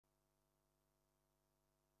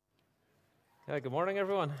Good morning,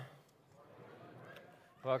 everyone.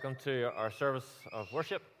 Welcome to our service of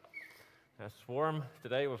worship. It's warm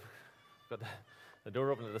today. We've got the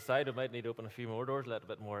door open to the side. We might need to open a few more doors, let a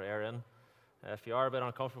bit more air in. If you are a bit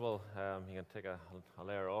uncomfortable, you can take a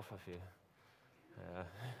layer off if you...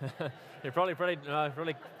 You're probably pretty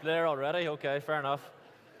there already. Okay, fair enough.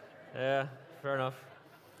 Yeah, fair enough.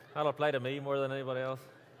 That'll apply to me more than anybody else.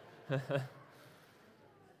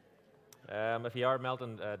 If you are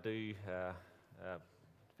melting,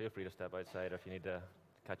 feel free to step outside if you need to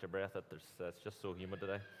catch a breath. It's just so humid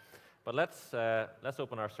today. But let's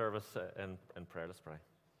open our service in prayer. Let's pray.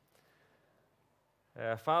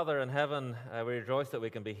 Father in heaven, we rejoice that we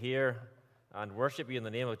can be here and worship you in the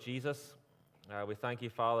name of Jesus. We thank you,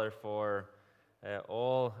 Father, for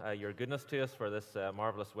all your goodness to us, for this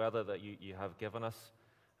marvelous weather that you have given us.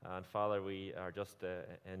 And Father, we are just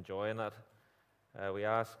enjoying that. We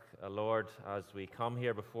ask, Lord, as we come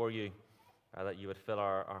here before you, that you would fill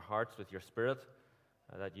our hearts with your Spirit,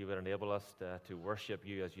 that you would enable us to worship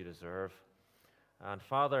you as you deserve. And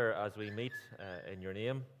Father, as we meet in your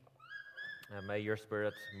name, may your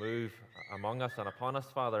Spirit move among us and upon us,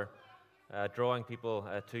 Father, drawing people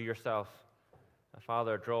to yourself.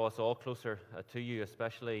 Father, draw us all closer to you,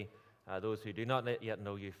 especially those who do not yet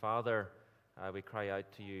know you. Father, we cry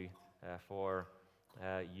out to you for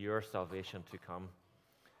your salvation to come.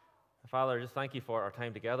 Father, just thank you for our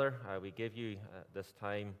time together. We give you this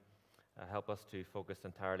time. Help us to focus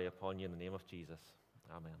entirely upon you in the name of Jesus.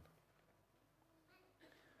 Amen.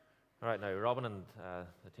 All right, now Robin and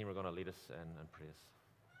the team are going to lead us in praise.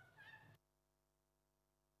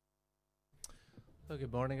 Well,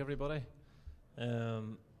 good morning, everybody. I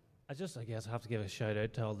guess I have to give a shout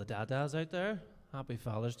out to all the dadas out there. Happy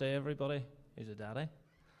Father's Day, everybody who's a daddy.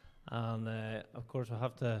 And of course, we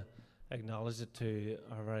have to acknowledge it to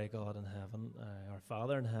our very God in heaven, our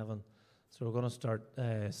Father in heaven. So we're going to start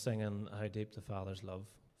singing How Deep the Father's Love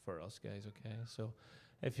for us, guys, okay? So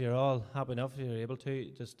if you're all happy enough, if you're able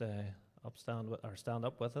to, just stand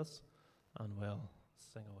up with us, and we'll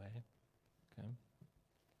sing away, okay?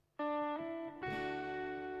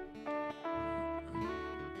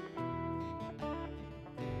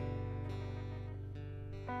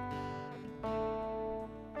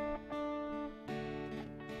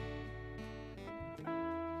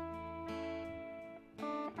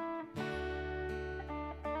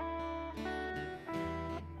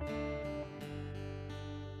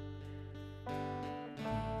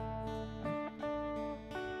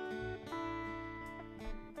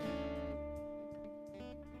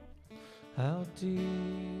 How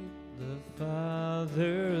deep the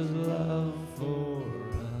Father's love for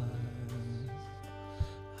us,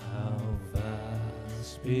 how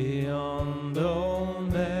vast beyond all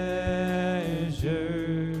measure,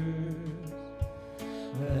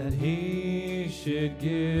 that He should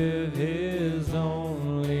give His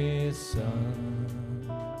only Son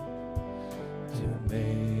to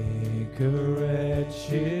make a wretch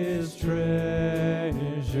His treasure.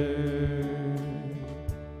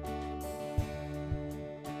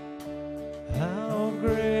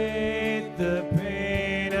 Great the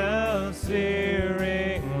pain of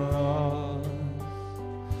searing loss,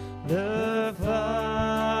 the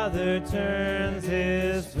Father turns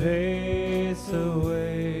His face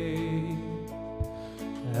away,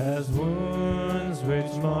 as wounds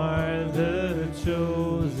which mar the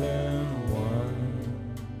chosen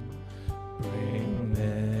one bring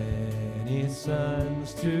many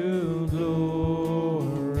sons to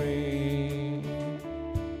glory.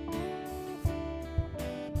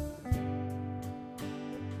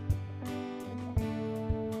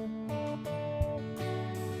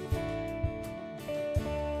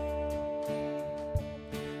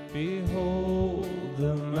 Behold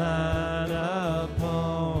the man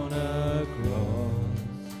upon a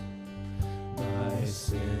cross, my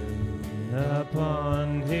sin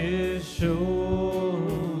upon His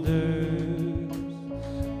shoulders.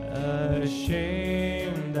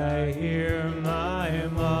 Ashamed, I hear my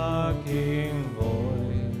mocking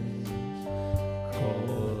voice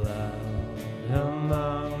call out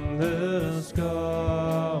among the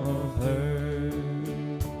scoffers.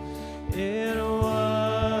 It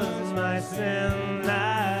was my sin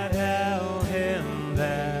that held Him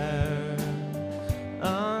there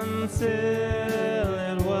until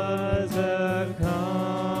it was accomplished.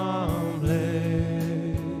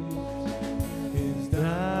 His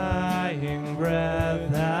dying breath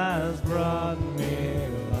has brought me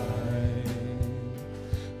life.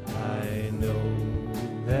 I know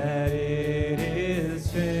that it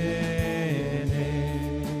is finished.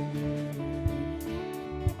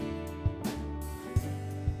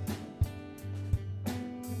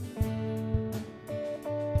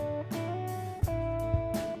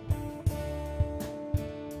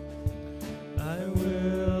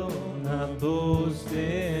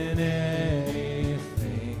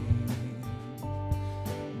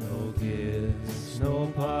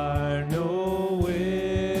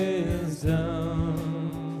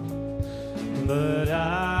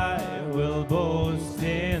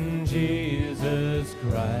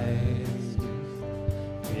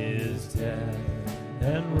 death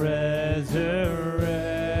and resurrection.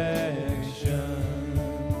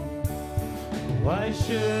 Why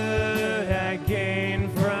should I gain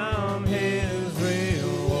from his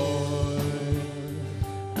reward?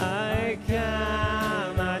 I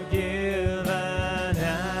cannot give an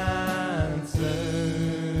answer,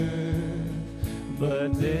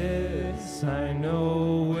 but this I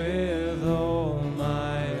know with all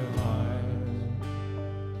my heart: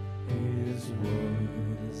 his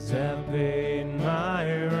words have paid my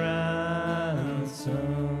ransom.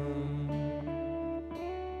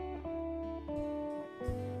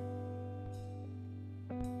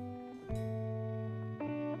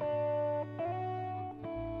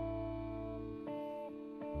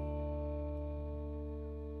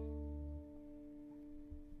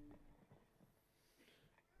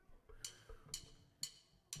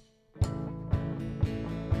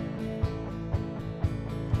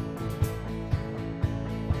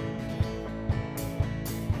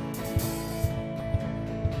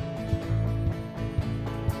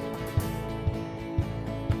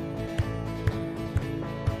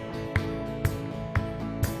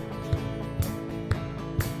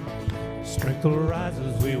 Strength will rise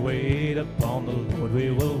as we wait upon the Lord.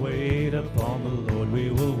 We will wait upon the Lord. We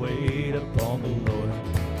will wait upon the Lord.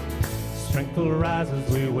 Strength will rise as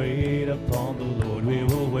we wait upon the Lord. We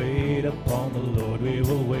will wait upon the Lord. We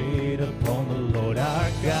will wait upon the Lord.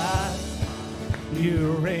 Our God,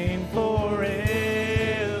 you reign forever.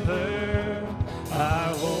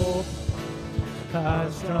 Our hope, our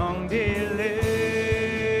strong deliverer.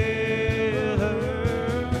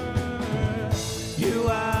 You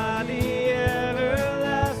are the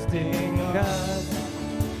everlasting God,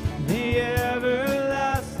 the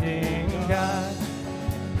everlasting God.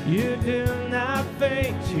 You do not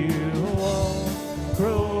faint, you won't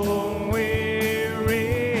grow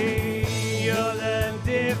weary. You're the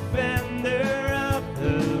defender of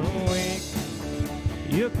the weak.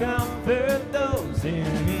 You comfort those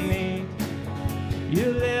in need.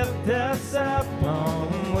 You lift us up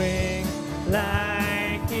on wings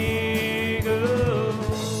like eagles.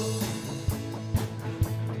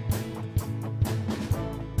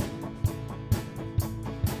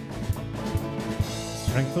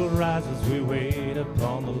 Strength will rise as we wait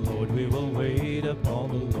upon the Lord. We will wait upon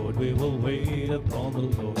the Lord. We will wait upon the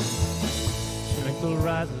Lord. Strength will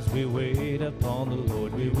rise as we wait upon the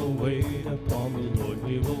Lord. We will wait upon the Lord.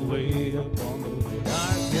 We will wait upon the Lord.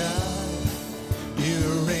 Our God, you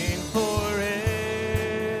reign forever.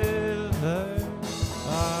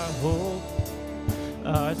 Our hope,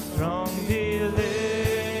 our strong deliverer.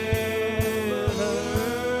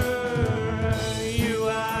 You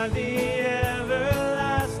are the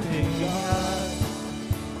everlasting God,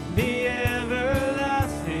 the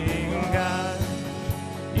everlasting God.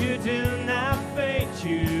 You do not faint,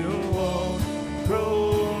 you won't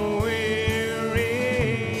grow weary.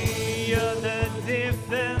 You're the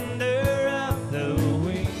defender of the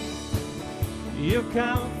weak. You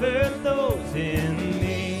comfort those in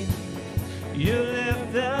need. You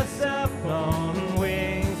lift us up on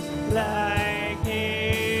wings like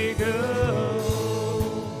eagles.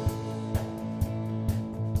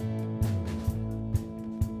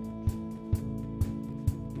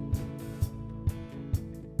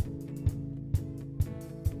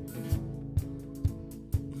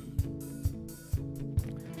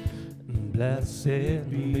 Blessed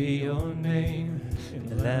be your name in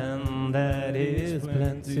the land that is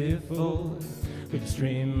plentiful, with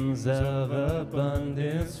streams of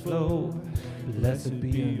abundance flow. Blessed be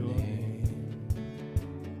your name.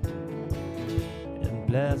 And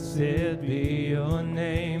blessed be your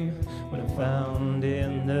name when I'm found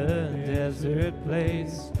in the desert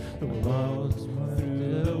place, the walls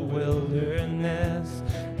through the wilderness.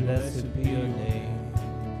 Blessed be your name.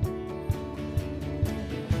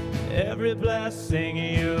 Every blessing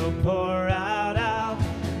you pour out, I'll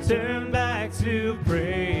turn back to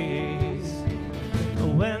praise.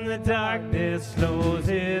 When the darkness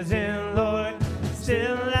closes in, Lord,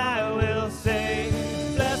 still I will say,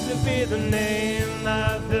 blessed be the name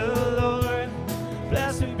of the Lord.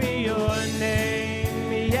 Blessed be your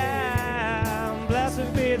name, yeah.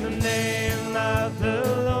 Blessed be the name of the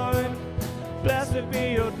Lord. Blessed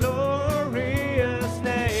be your glorious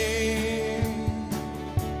name.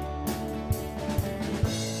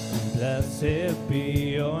 Blessed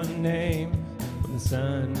be your name when the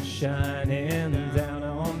sun's shining down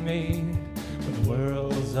on me, when the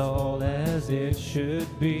world's all as it should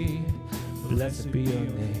be. Blessed be your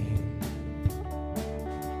name.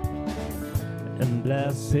 And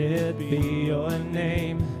blessed be your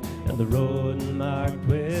name and the road marked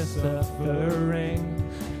with suffering,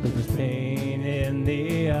 but there's pain in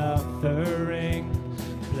the offering. conquering.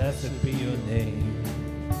 Blessed be your name.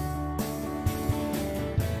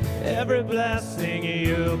 Every blessing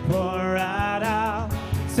you pour out, I'll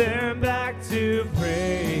turn back to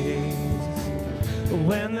praise.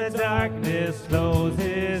 When the darkness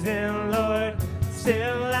closes in, Lord,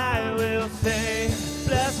 still I will say,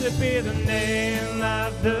 blessed be the name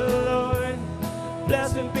of the Lord.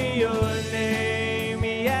 Blessed be your name,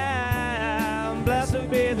 yeah. Blessed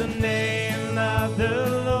be the name of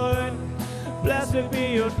the Lord. Blessed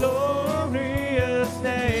be your glorious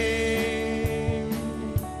name.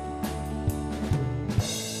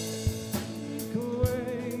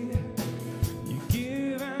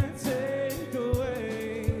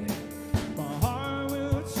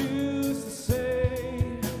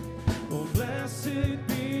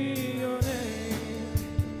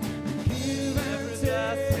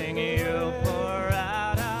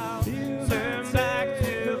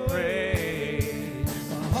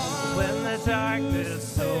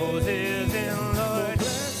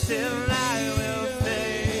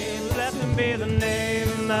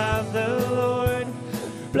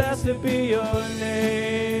 Blessed be your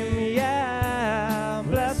name, yeah.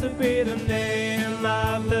 Blessed be the name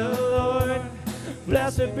of the Lord.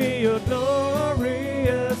 Blessed be your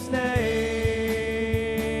glorious name.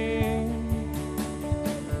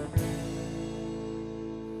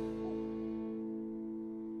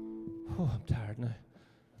 Oh, I'm tired now.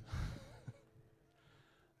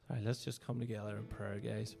 All right, let's just come together in prayer,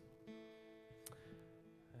 guys.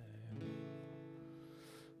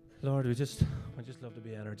 Lord, we just love to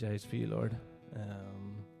be energized for you, Lord.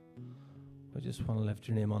 We just want to lift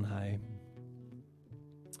your name on high.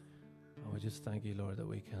 And we just thank you, Lord, that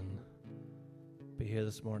we can be here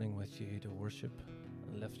this morning with you to worship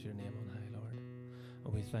and lift your name on high, Lord.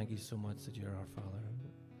 And we thank you so much that you're our Father.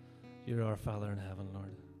 You're our Father in heaven,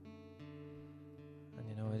 Lord. And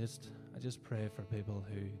you know, I just pray for people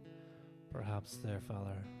who perhaps their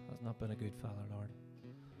father has not been a good father, Lord.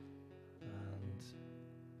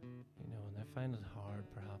 Find it hard,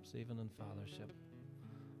 perhaps, even in fathership.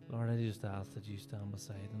 Lord, I just ask that you stand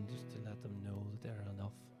beside them just to let them know that they're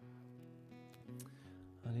enough.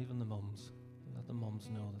 And even the mums, let the mums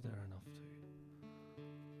know that they're enough too.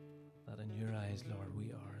 That in your eyes, Lord,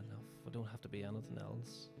 we are enough. We don't have to be anything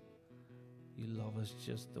else. You love us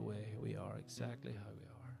just the way we are, exactly how we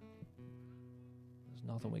are. There's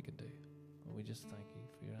nothing we can do. And we just thank you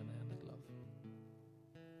for your unending love.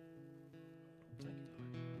 Thank you,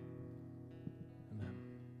 Lord.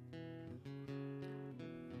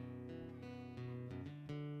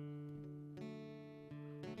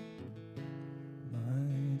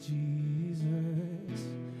 Jesus,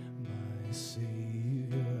 my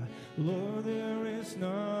Savior, Lord, there is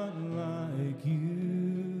none like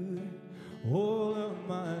you. All of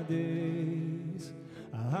my days,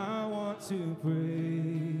 I want to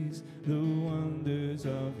praise the wonders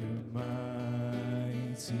of your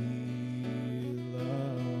mighty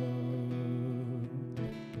love.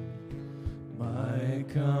 My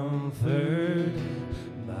comfort,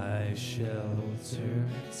 my shelter,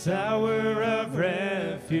 tower of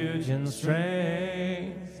refuge and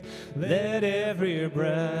strength, let every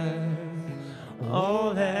breath,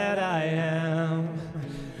 all that I am,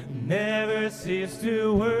 never cease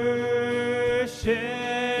to worship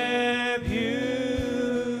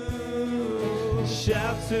you.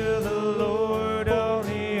 Shout to the Lord, all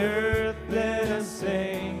the earth, let us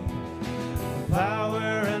sing. Power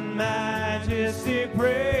and majesty,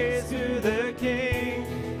 praise to the King.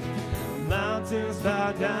 Mountains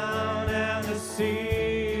bow down and the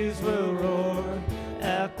seas will roar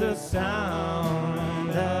at the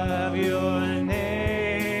sound of your name.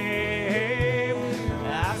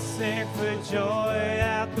 I sing for joy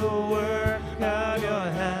at the work of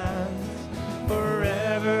your hands.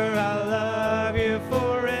 Forever I love you,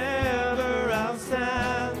 forever I'll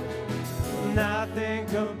stand. Nothing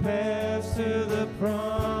compares to the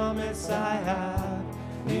promise I have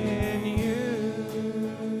in you.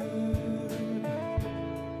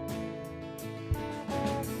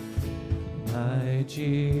 My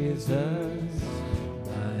Jesus,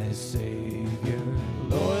 my Savior,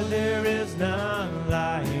 Lord, there is none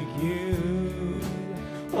like you.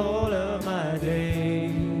 All of my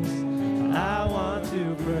days, I want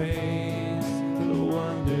to praise the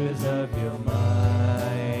wonders of your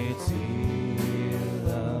mighty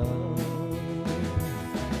love.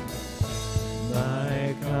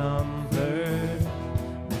 My comfort,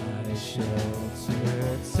 my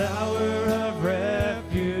shelter, tower of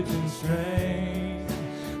refuge and strength,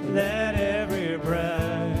 let every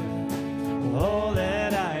breath, all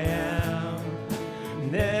that I am,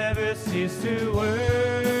 never cease to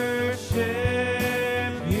worship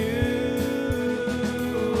you.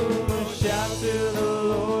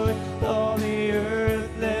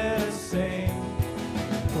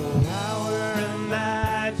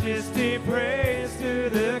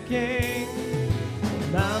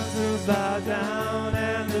 down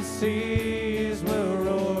and the seas will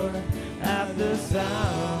roar at the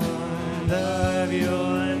sound of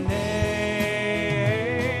your name.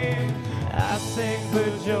 I sing for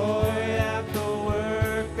joy at the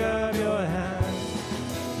work of your hands.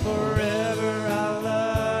 Forever I'll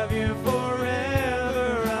love you,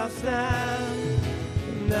 forever I'll stand.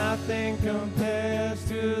 Nothing compares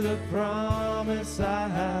to the promise I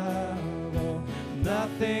have. Oh,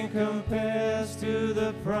 nothing compares to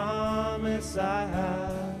the promise I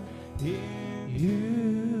have in you.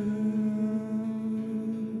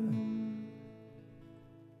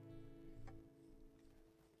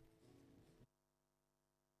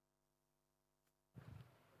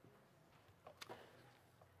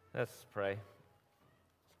 Let's pray.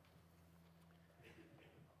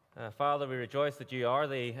 Father, we rejoice that you are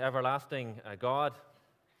the everlasting God.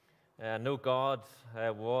 No God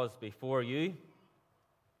was before you,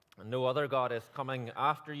 and no other God is coming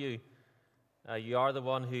after you. You are the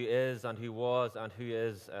one who is and who was and who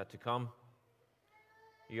is to come.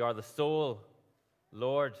 You are the sole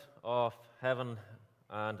Lord of heaven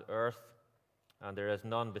and earth, and there is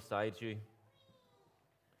none besides you.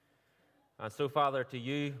 And so, Father, to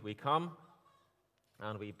you we come,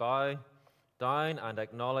 and we bow down and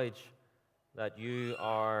acknowledge that you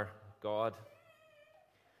are God.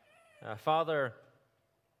 Father,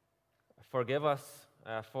 forgive us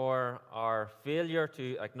for our failure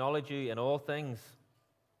to acknowledge you in all things.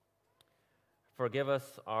 Forgive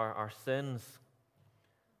us our sins.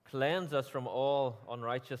 Cleanse us from all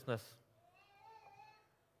unrighteousness.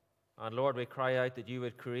 And Lord, we cry out that you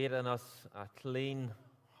would create in us a clean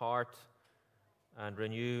heart and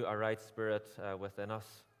renew a right spirit within us.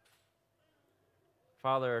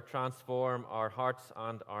 Father, transform our hearts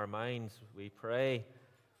and our minds, we pray,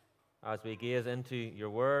 as we gaze into your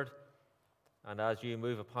word and as you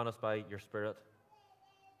move upon us by your Spirit.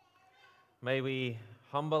 May we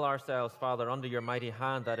humble ourselves, Father, under your mighty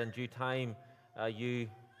hand, that in due time you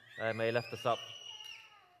may lift us up.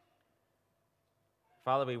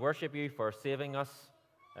 Father, we worship you for saving us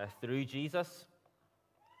through Jesus,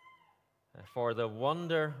 for the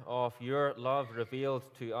wonder of your love revealed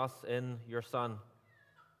to us in your Son,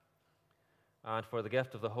 and for the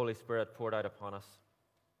gift of the Holy Spirit poured out upon us.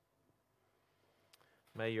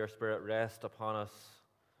 May your Spirit rest upon us,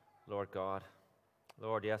 Lord God.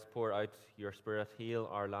 Lord, yes, pour out your Spirit. Heal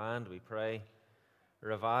our land, we pray.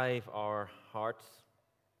 Revive our hearts.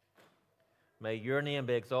 May your name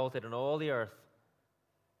be exalted in all the earth.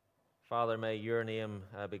 Father, may your name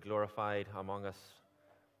be glorified among us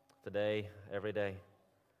today, every day.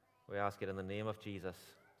 We ask it in the name of Jesus.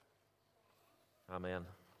 Amen.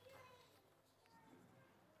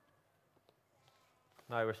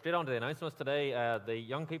 Now, we're straight on to the announcements today. The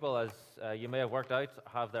young people, as you may have worked out,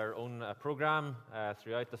 have their own program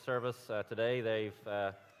throughout the service today. They've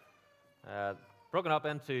broken up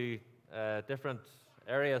into different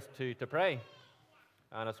areas to pray.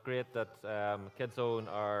 And it's great that Kids Zone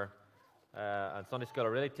and Sunday School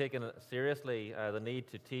are really taking seriously the need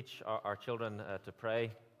to teach our children to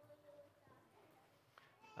pray.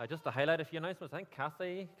 Just to highlight a few announcements, I think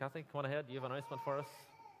Kathy, come on ahead. You have an announcement for us?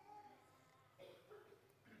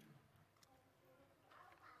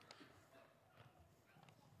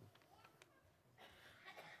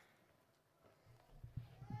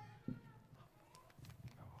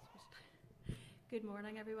 Good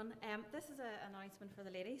morning, everyone. This is an announcement for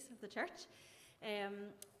the ladies of the church.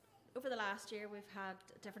 Over the last year, we've had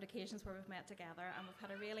different occasions where we've met together, and we've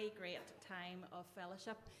had a really great time of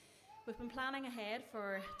fellowship. We've been planning ahead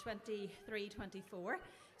for 23-24.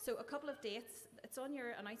 So a couple of dates, it's on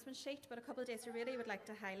your announcement sheet, but a couple of dates we really would like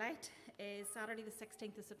to highlight is Saturday the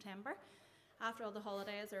 16th of September. After all the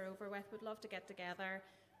holidays are over with, we'd love to get together,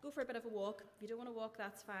 go for a bit of a walk. If you don't want to walk,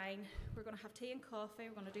 that's fine. We're going to have tea and coffee,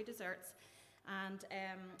 we're going to do desserts. And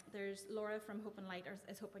there's Laura from Hope and Light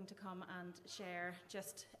is hoping to come and share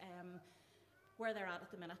just where they're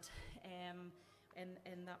at the minute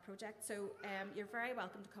in that project. So you're very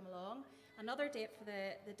welcome to come along. Another date for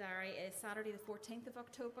the diary is Saturday the 14th of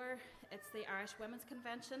October. It's the Irish Women's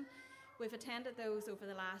Convention. We've attended those over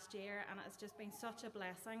the last year, and it's just been such a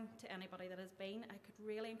blessing to anybody that has been. I could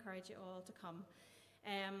really encourage you all to come.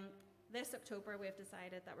 This October, we've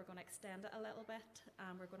decided that we're going to extend it a little bit,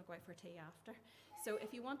 and we're going to go out for tea after. So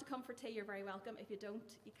if you want to come for tea, you're very welcome. If you don't,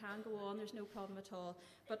 you can go on. There's no problem at all.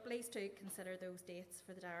 But please do consider those dates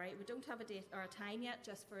for the diary. We don't have a date or a time yet,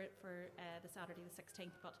 just for the Saturday the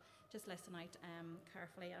 16th, but just listen out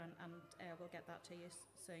carefully, and we'll get that to you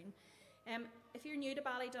soon. If you're new to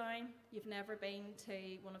Ballydown, you've never been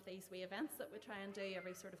to one of these wee events that we try and do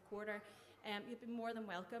every sort of quarter, you'd be more than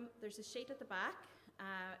welcome. There's a sheet at the back.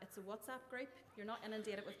 It's a WhatsApp group. You're not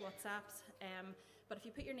inundated with WhatsApps, but if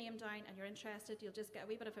you put your name down and you're interested, you'll just get a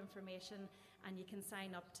wee bit of information and you can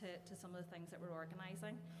sign up to some of the things that we're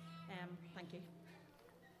organising. Thank you.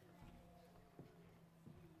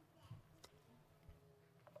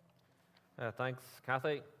 Thanks,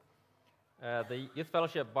 Kathy. The Youth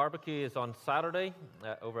Fellowship barbecue is on Saturday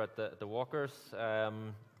over at the Walkers.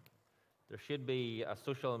 There should be a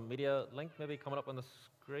social media link maybe coming up on the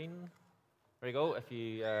screen. There you go. If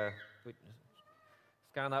you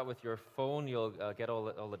scan that with your phone, you'll get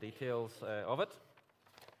all the details of it.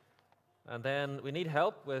 And then we need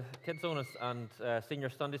help with Kids Zone and Senior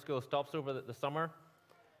Sunday School stops over the summer.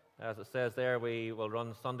 As it says there, we will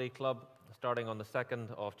run Sunday Club starting on the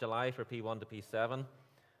 2nd of July for P1 to P7.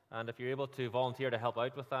 And if you're able to volunteer to help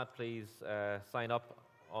out with that, please sign up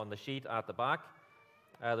on the sheet at the back.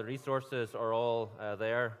 The resources are all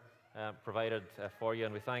there provided for you,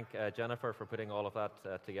 and we thank Jennifer for putting all of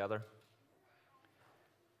that together.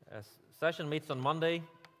 Session meets on Monday,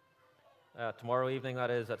 tomorrow evening, that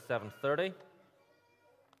is, at 7:30.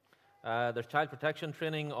 There's child protection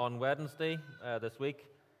training on Wednesday this week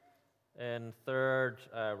in 3rd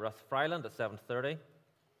Rathfriland at 7:30.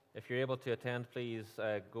 If you're able to attend, please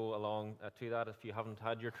go along to that if you haven't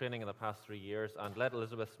had your training in the past 3 years, and let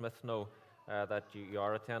Elizabeth Smith know that you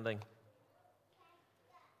are attending.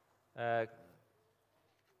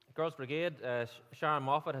 Girls Brigade, Sharon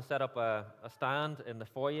Moffat has set up a stand in the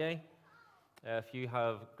foyer. If you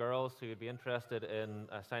have girls who would be interested in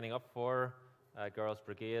signing up for Girls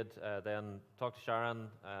Brigade, then talk to Sharon.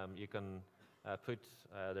 You can put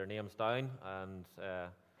their names down, and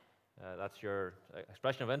that's your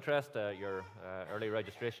expression of interest, your early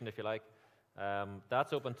registration, if you like.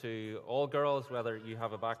 That's open to all girls, whether they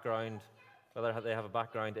have a background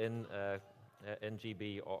in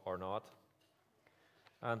GB or not.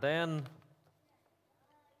 And then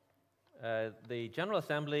the General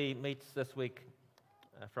Assembly meets this week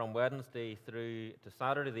from Wednesday through to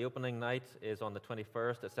Saturday. The opening night is on the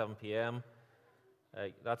 21st at 7 p.m.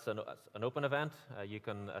 That's an open event. You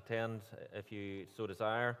can attend if you so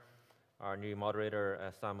desire. Our new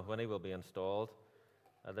moderator, Sam Mahoney, will be installed.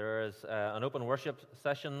 There is an open worship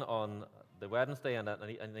session on the Wednesday and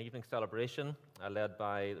an evening celebration led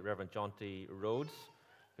by the Reverend John T. Rhodes,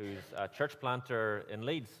 who's a church planter in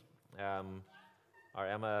Leeds. Our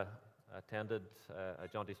Emma attended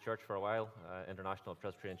John T's church for a while, International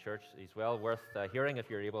Presbyterian Church. He's well worth hearing if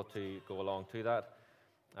you're able to go along to that.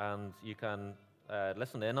 And you can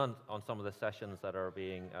listen in on some of the sessions that are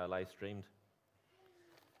being live streamed.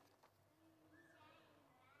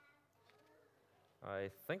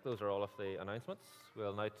 I think those are all of the announcements.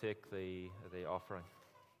 We'll now take the offering.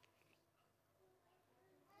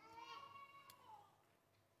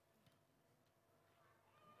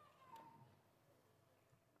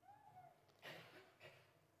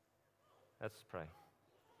 Let's pray.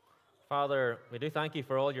 Father, we do thank you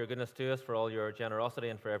for all your goodness to us, for all your generosity,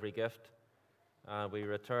 and for every gift. We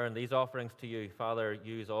return these offerings to you. Father,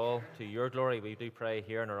 use all to your glory. We do pray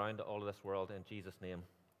here and around all of this world in Jesus' name.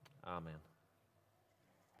 Amen.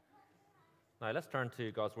 Now let's turn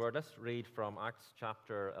to God's Word. Let's read from Acts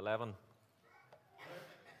chapter 11.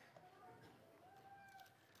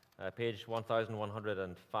 Page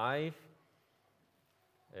 1105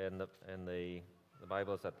 in the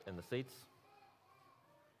Bibles in the seats.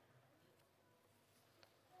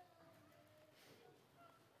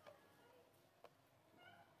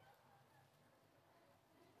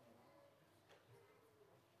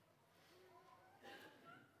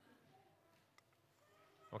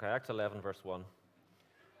 Okay, Acts 11, verse 1.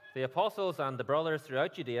 The apostles and the brothers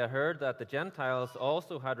throughout Judea heard that the Gentiles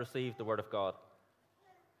also had received the word of God.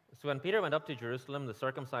 So when Peter went up to Jerusalem, the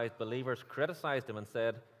circumcised believers criticized him and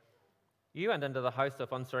said, "You went into the house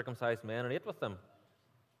of uncircumcised men and ate with them."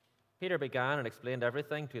 Peter began and explained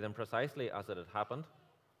everything to them precisely as it had happened.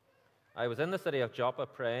 "I was in the city of Joppa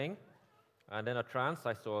praying, and in a trance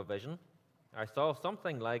I saw a vision. I saw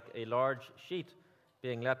something like a large sheet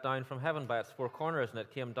being let down from heaven by its four corners, and it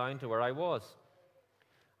came down to where I was.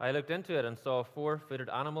 I looked into it and saw four-footed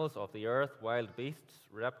animals of the earth, wild beasts,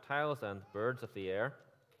 reptiles, and birds of the air.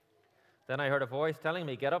 Then I heard a voice telling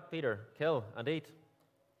me, 'Get up, Peter, kill and eat.'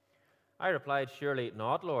 I replied, 'Surely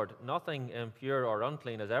not, Lord. Nothing impure or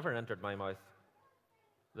unclean has ever entered my mouth.'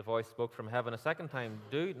 The voice spoke from heaven a second time,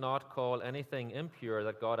 'Do not call anything impure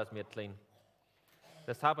that God has made clean.'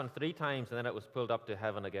 This happened 3 times, and then it was pulled up to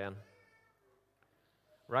heaven again.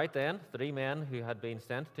 Right then, 3 men who had been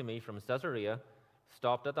sent to me from Caesarea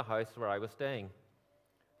stopped at the house where I was staying.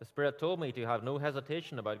 The Spirit told me to have no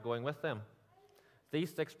hesitation about going with them.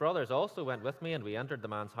 These 6 brothers also went with me, and we entered the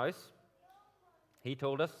man's house. He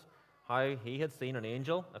told us how he had seen an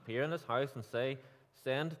angel appear in his house and say,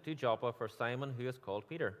 'Send to Joppa for Simon, who is called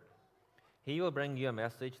Peter. He will bring you a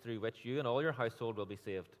message through which you and all your household will be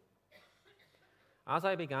saved.' As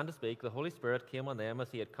I began to speak, the Holy Spirit came on them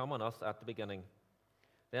as he had come on us at the beginning.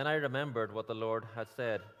 Then I remembered what the Lord had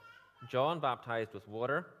said, 'John baptized with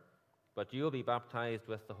water, but you will be baptized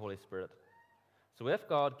with the Holy Spirit.' So if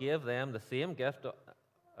God gave them the same gift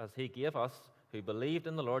as he gave us who believed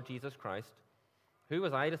in the Lord Jesus Christ, who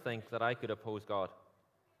was I to think that I could oppose God?"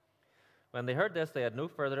 When they heard this, they had no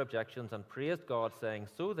further objections and praised God, saying,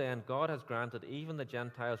 "So then, God has granted even the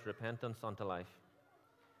Gentiles repentance unto life."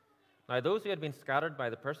 Now those who had been scattered by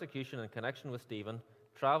the persecution in connection with Stephen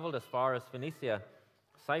traveled as far as Phoenicia,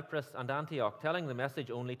 Cyprus, and Antioch, telling the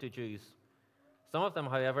message only to Jews. Some of them,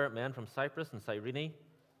 however, men from Cyprus and Cyrene,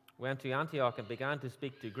 went to Antioch and began to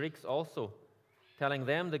speak to Greeks also, telling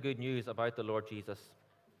them the good news about the Lord Jesus.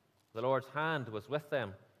 The Lord's hand was with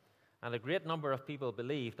them, and a great number of people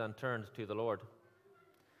believed and turned to the Lord.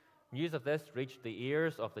 News of this reached the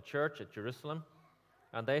ears of the church at Jerusalem,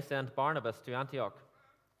 and they sent Barnabas to Antioch.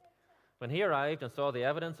 When he arrived and saw the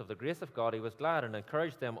evidence of the grace of God, he was glad and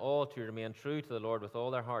encouraged them all to remain true to the Lord with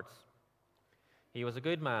all their hearts. He was a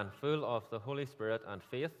good man, full of the Holy Spirit and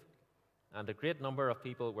faith, and a great number of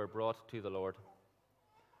people were brought to the Lord.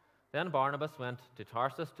 Then Barnabas went to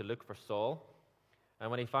Tarsus to look for Saul,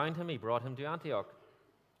 and when he found him, he brought him to Antioch.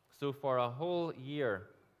 So for a whole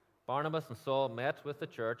year, Barnabas and Saul met with the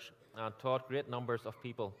church and taught great numbers of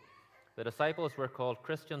people. The disciples were called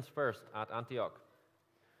Christians first at Antioch.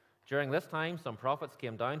 During this time, some prophets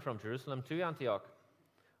came down from Jerusalem to Antioch.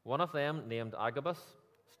 One of them, named Agabus,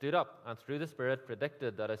 stood up and through the Spirit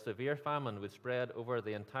predicted that a severe famine would spread over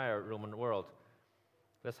the entire Roman world.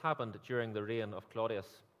 This happened during the reign of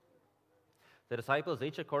Claudius. The disciples,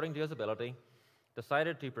 each according to his ability,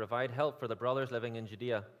 decided to provide help for the brothers living in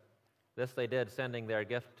Judea. This they did, sending their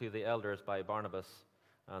gift to the elders by Barnabas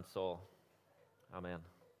and Saul. Amen.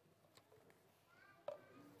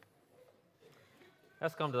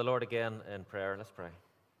 Let's come to the Lord again in prayer. Let's pray.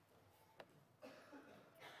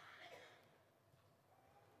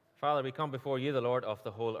 Father, we come before you, the Lord of the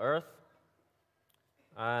whole earth,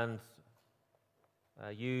 and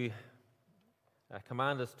you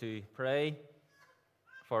command us to pray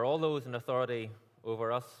for all those in authority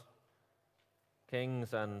over us,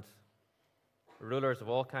 kings and rulers of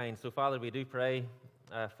all kinds. So, Father, we do pray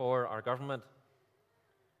for our government.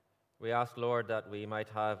 We ask, Lord, that we might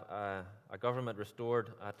have a government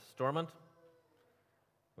restored at Stormont.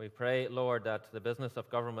 We pray, Lord, that the business of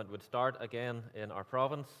government would start again in our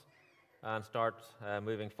province and start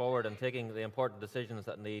moving forward and taking the important decisions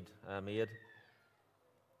that need made.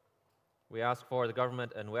 We ask for the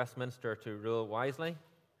government in Westminster to rule wisely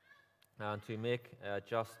and to make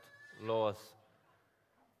just laws.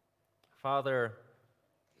 Father,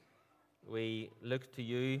 we look to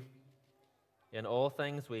you in all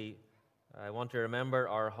things. We want to remember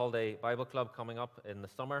our holiday Bible club coming up in the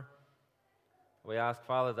summer. We ask,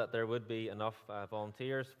 Father, that there would be enough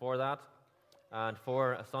volunteers for that and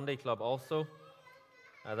for a Sunday club also,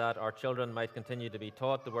 that our children might continue to be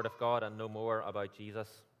taught the Word of God and know more about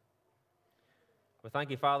Jesus. We thank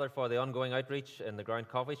you, Father, for the ongoing outreach in the Ground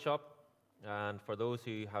Coffee Shop and for those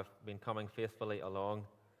who have been coming faithfully along.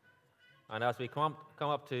 And as we come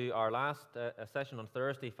up to our last session on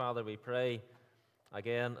Thursday, Father, we pray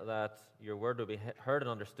again that your word will be heard and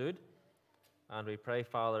understood. And we pray,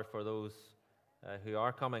 Father, for those who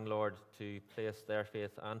are coming, Lord, to place their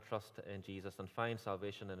faith and trust in Jesus and find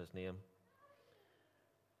salvation in his name.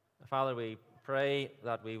 Father, we pray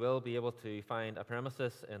that we will be able to find a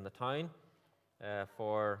premises in the town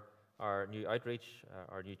for our new outreach,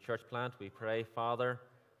 our new church plant. We pray, Father,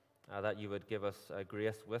 that you would give us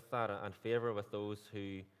grace with that and favor with those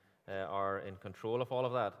who are in control of all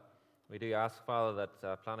of that. We do ask, Father,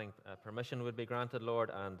 that planning permission would be granted, Lord,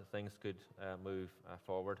 and things could move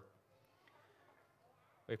forward.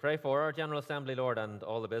 We pray for our General Assembly, Lord, and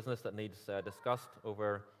all the business that needs discussed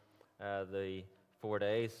over the 4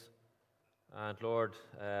 days. And, Lord,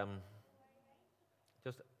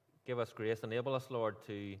 just give us grace, enable us, Lord,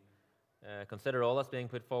 to consider all that's being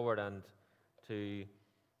put forward and to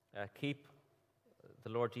keep the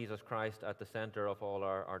Lord Jesus Christ at the center of all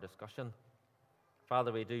our discussion.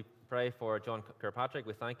 Father, we do pray for John Kirkpatrick.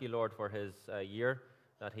 We thank you, Lord, for his year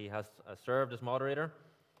that he has served as moderator.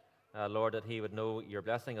 Lord, that he would know your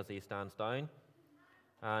blessing as he stands down.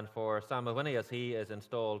 And for Sam Mawinney as he is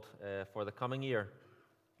installed for the coming year.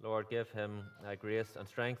 Lord, give him grace and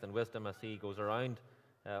strength and wisdom as he goes around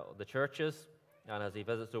the churches and as he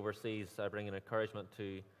visits overseas, bringing encouragement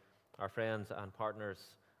to our friends and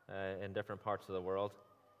partners in different parts of the world.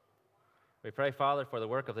 We pray, Father, for the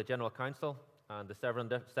work of the General Council and the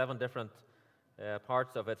seven different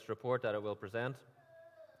parts of its report that it will present.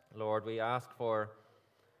 Lord, we ask for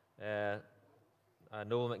Noel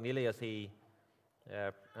McNeely as he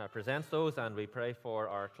presents those, and we pray for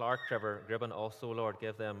our clerk, Trevor Gribben, also, Lord,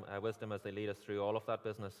 give them wisdom as they lead us through all of that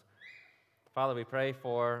business. Father, we pray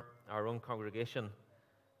for our own congregation.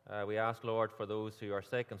 We ask, Lord, for those who are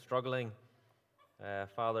sick and struggling,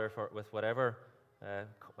 Father, with whatever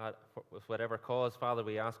cause, Father,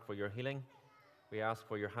 we ask for your healing. We ask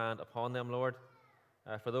for your hand upon them, Lord.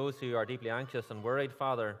 For those who are deeply anxious and worried,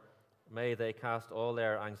 Father, may they cast all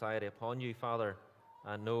their anxiety upon you, Father,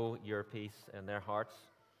 and know your peace in their hearts.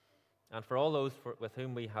 And for all those with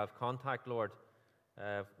whom we have contact, Lord,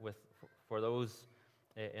 for those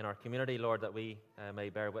in our community, Lord, that we may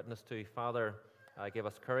bear witness to, Father, give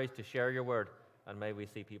us courage to share your word, and may we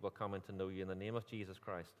see people coming to know you in the name of Jesus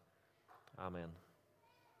Christ. Amen.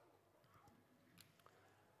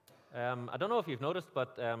 I don't know if you've noticed,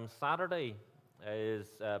 but Saturday is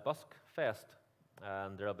Busk Fest,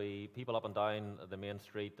 and there'll be people up and down the main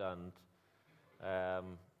street, and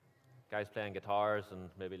guys playing guitars, and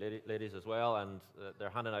maybe ladies as well, and they're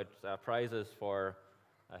handing out prizes for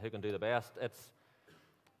who can do the best.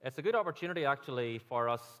 It's a good opportunity, actually, for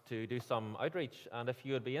us to do some outreach, and if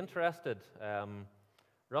you would be interested,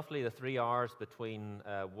 roughly the 3 hours between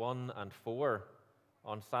 1 and 4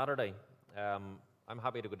 on Saturday, I'm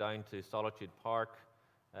happy to go down to Solitude Park,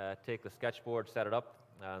 take the sketchboard, set it up,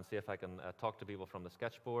 and see if I can talk to people from the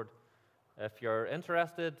sketchboard. If you're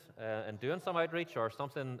interested in doing some outreach or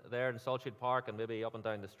something there in Solitude Park and maybe up and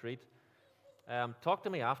down the street, talk to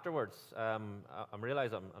me afterwards. I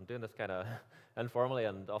realize I'm doing this kind of informally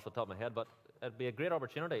and off the top of my head, but it'd be a great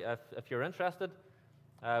opportunity. If you're interested,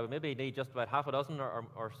 we maybe need just about half a dozen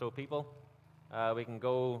or so people. We can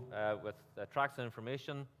go with tracts and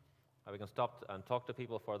information. We can stop and talk to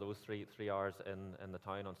people for those three hours in the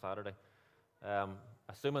town on Saturday,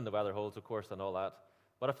 assuming the weather holds, of course, and all that.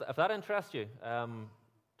 But if that interests you,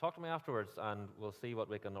 talk to me afterwards, and we'll see what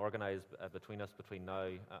we can organize between now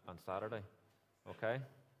and Saturday. Okay?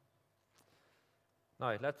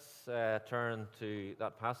 Now, let's turn to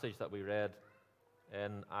that passage that we read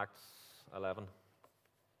in Acts 11.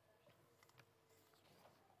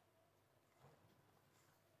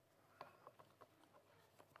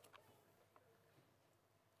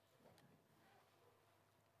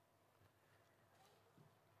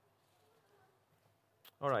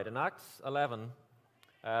 All right, in Acts 11,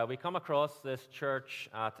 we come across this church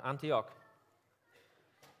at Antioch.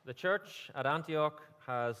 The church at Antioch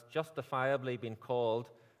has justifiably been called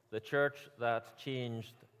the church that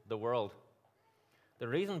changed the world. The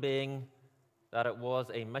reason being that it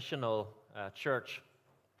was a missional church.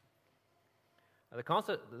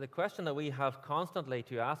 The question that we have constantly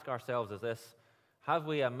to ask ourselves is this: have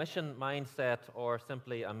we a mission mindset or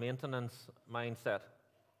simply a maintenance mindset?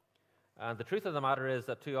 And the truth of the matter is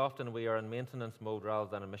that too often we are in maintenance mode rather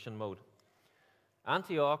than a mission mode.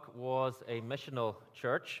 Antioch was a missional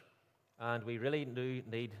church, and we really do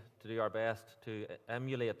need to do our best to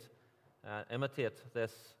imitate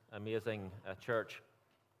this amazing church.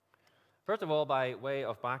 First of all, by way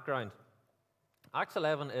of background, Acts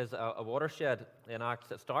 11 is a watershed in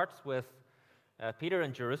Acts. It starts with Peter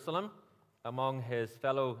in Jerusalem among his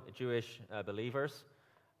fellow Jewish believers,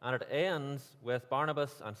 and it ends with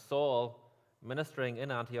Barnabas and Saul ministering in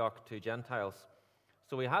Antioch to Gentiles.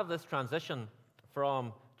 So we have this transition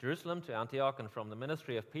from Jerusalem to Antioch, and from the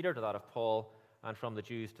ministry of Peter to that of Paul, and from the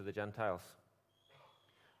Jews to the Gentiles.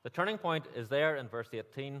 The turning point is there in verse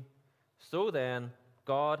 18. So then,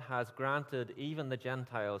 God has granted even the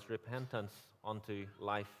Gentiles repentance unto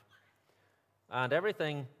life. And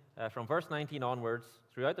everything from verse 19 onwards,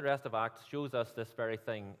 throughout the rest of Acts, shows us this very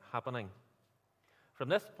thing happening. From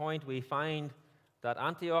this point, we find that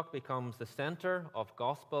Antioch becomes the center of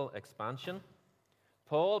gospel expansion.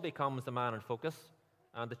 Paul becomes the man in focus,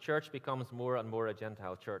 and the church becomes more and more a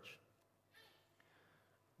Gentile church.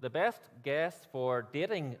 The best guess for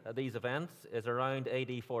dating these events is around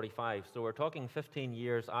AD 45. So we're talking 15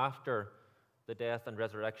 years after the death and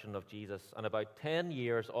resurrection of Jesus, and about 10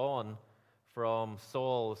 years on from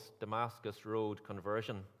Saul's Damascus Road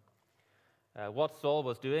conversion. What Saul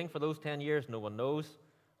was doing for those 10 years, no one knows.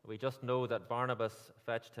 We just know that Barnabas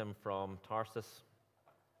fetched him from Tarsus.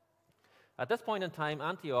 At this point in time,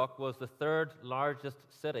 Antioch was the third largest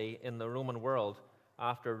city in the Roman world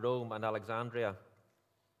after Rome and Alexandria.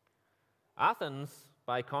 Athens,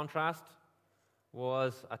 by contrast,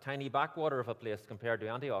 was a tiny backwater of a place compared to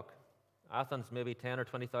Antioch. Athens, maybe 10 or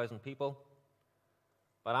 20,000 people.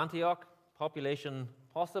 But Antioch, population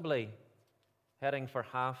possibly heading for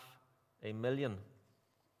 500,000,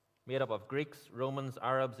 made up of Greeks, Romans,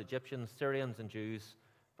 Arabs, Egyptians, Syrians, and Jews,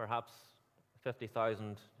 perhaps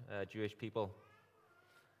 50,000 Jewish people.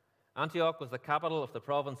 Antioch was the capital of the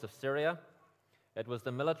province of Syria. It was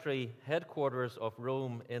the military headquarters of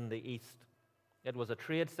Rome in the east. It was a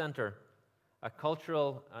trade center, a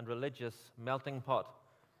cultural and religious melting pot.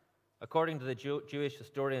 According to the Jewish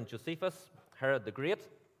historian Josephus, Herod the Great,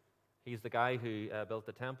 he's the guy who built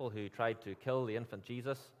the temple, who tried to kill the infant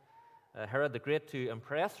Jesus. Herod the Great, to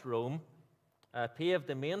impress Rome, paved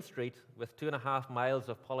the main street with 2.5 miles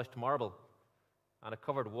of polished marble and a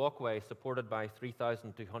covered walkway supported by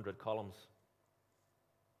 3,200 columns.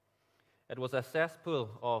 It was a cesspool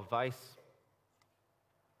of vice.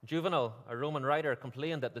 Juvenal, a Roman writer,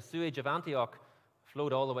 complained that the sewage of Antioch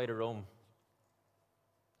flowed all the way to Rome.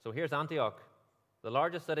 So here's Antioch, the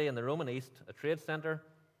largest city in the Roman East, a trade center,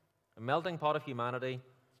 a melting pot of humanity,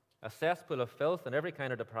 a cesspool of filth and every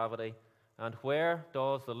kind of depravity. And where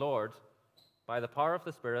does the Lord, by the power of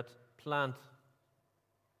the Spirit, plant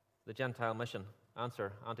the Gentile mission?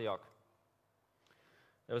 Answer, Antioch.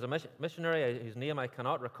 There was a missionary whose name I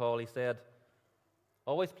cannot recall. He said,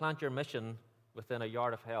 always plant your mission within a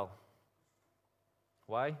yard of hell.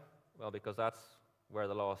 Why? Well, because that's where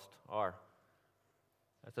the lost are.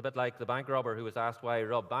 It's a bit like the bank robber who was asked why he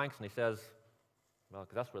robbed banks, and he says, well,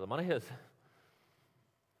 because that's where the money is.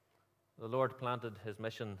 The Lord planted his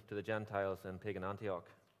mission to the Gentiles in pagan Antioch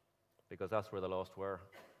because that's where the lost were.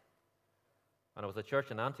 And it was the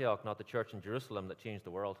church in Antioch, not the church in Jerusalem, that changed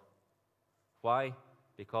the world. Why?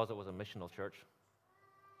 Because it was a missional church.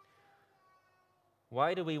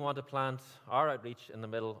 Why do we want to plant our outreach in the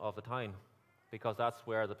middle of the town? Because that's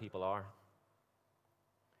where the people are.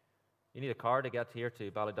 You need a car to get here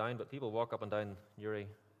to Ballydown, but people walk up and down Newry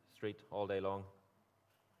Street all day long.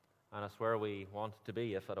 And it's where we want to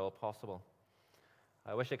be, if at all possible.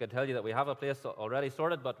 I wish I could tell you that we have a place already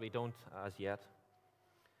sorted, but we don't as yet.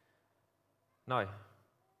 Now,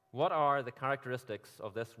 what are the characteristics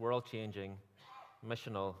of this world-changing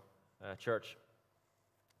missional church?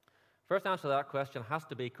 First answer to that question has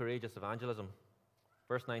to be courageous evangelism.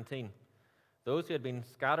 Verse 19. Those who had been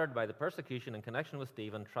scattered by the persecution in connection with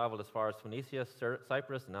Stephen traveled as far as Phoenicia,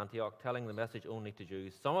 Cyprus, and Antioch, telling the message only to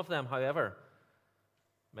Jews. Some of them, however,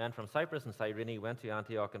 men from Cyprus and Cyrene, went to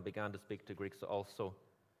Antioch and began to speak to Greeks also,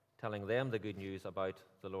 telling them the good news about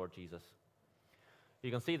the Lord Jesus.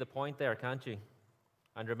 You can see the point there, can't you?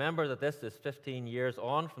 And remember that this is 15 years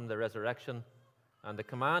on from the resurrection and the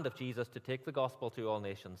command of Jesus to take the gospel to all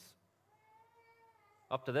nations.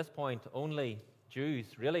 Up to this point, only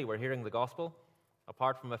Jews really were hearing the gospel,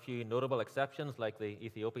 apart from a few notable exceptions like the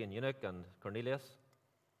Ethiopian eunuch and Cornelius.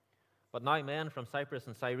 But now men from Cyprus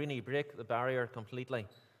and Cyrene break the barrier completely,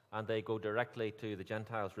 and they go directly to the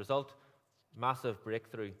Gentiles. Result, massive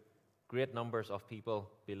breakthrough. Great numbers of people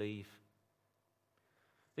believe.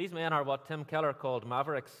 These men are what Tim Keller called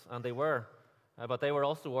mavericks, and they were, but they were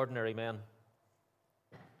also ordinary men.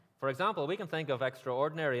 For example, we can think of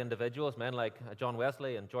extraordinary individuals, men like John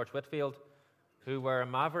Wesley and George Whitefield, who were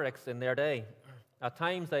mavericks in their day. At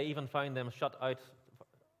times, they even found themselves shut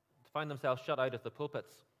out of the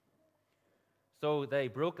pulpits. So they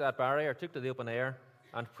broke that barrier, took to the open air,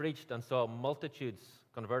 and preached and saw multitudes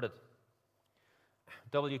converted.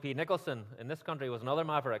 W.P. Nicholson in this country was another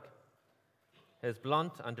maverick. His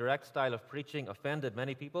blunt and direct style of preaching offended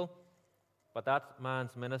many people, but that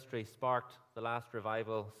man's ministry sparked the last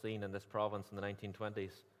revival seen in this province in the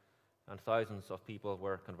 1920s, and thousands of people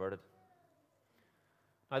were converted.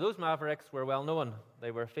 Now, those mavericks were well known. They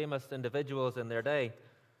were famous individuals in their day.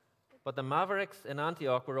 But the mavericks in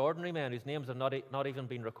Antioch were ordinary men whose names have not even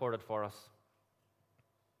been recorded for us.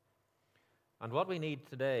 And what we need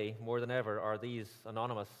today, more than ever, are these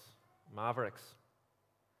anonymous mavericks.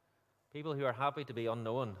 People who are happy to be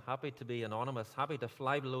unknown, happy to be anonymous, happy to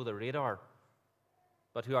fly below the radar,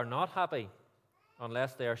 but who are not happy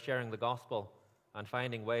unless they are sharing the gospel and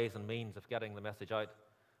finding ways and means of getting the message out.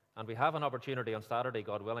 And we have an opportunity on Saturday,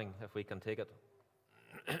 God willing, if we can take it.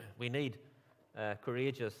 We need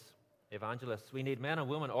courageous evangelists. We need men and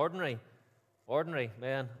women, ordinary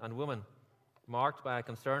men and women, marked by a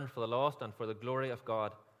concern for the lost and for the glory of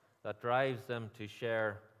God that drives them to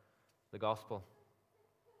share the gospel.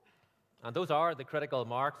 And those are the critical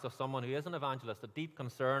marks of someone who is an evangelist: a deep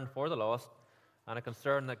concern for the lost and a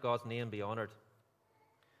concern that God's name be honored.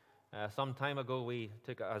 Some time ago, we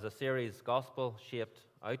took as a series gospel-shaped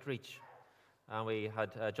outreach, and we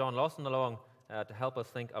had John Lawson along to help us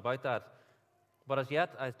think about that. But as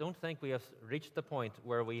yet, I don't think we have reached the point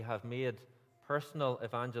where we have made personal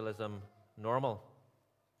evangelism normal.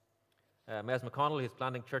 Mes McConnell, who's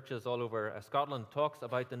planting churches all over Scotland, talks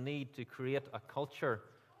about the need to create a culture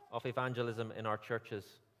of evangelism in our churches.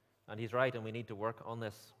 And he's right, and we need to work on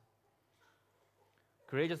this.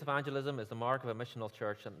 Courageous evangelism is the mark of a missional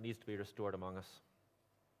church, and it needs to be restored among us.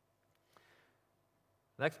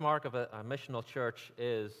 The next mark of a missional church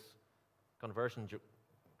is conversion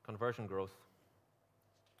growth.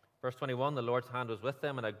 Verse 21, the Lord's hand was with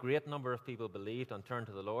them, and a great number of people believed and turned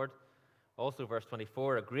to the Lord. Also, verse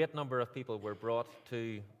 24, a great number of people were brought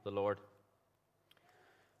to the Lord.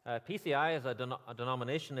 PCI as a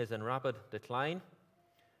denomination is in rapid decline.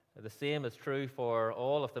 The same is true for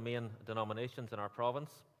all of the main denominations in our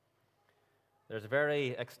province. There's a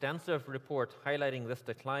very extensive report highlighting this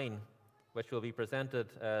decline, which will be presented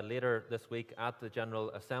later this week at the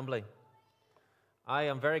General Assembly. I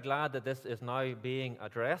am very glad that this is now being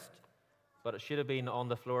addressed, but it should have been on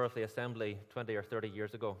the floor of the Assembly 20 or 30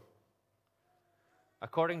 years ago.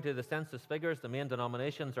 According to the census figures, the main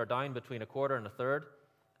denominations are down between a quarter and a third,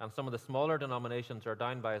 and some of the smaller denominations are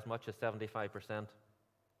down by as much as 75%.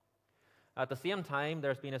 At the same time,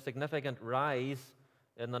 there's been a significant rise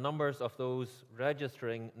in the numbers of those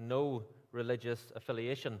registering no religious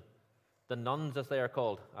affiliation. The nuns, as they are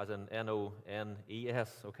called, as in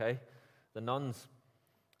N-O-N-E-S, okay? The nuns.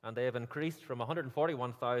 And they have increased from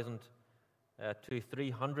 141,000 to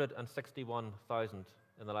 361,000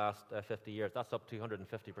 in the last 50 years. That's up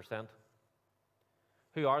 250%.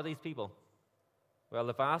 Who are these people? Well,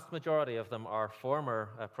 the vast majority of them are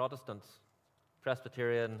former Protestants,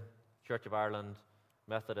 Presbyterian, Church of Ireland,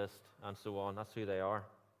 Methodist, and so on. That's who they are.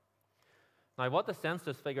 Now, what the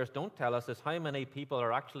census figures don't tell us is how many people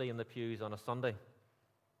are actually in the pews on a Sunday.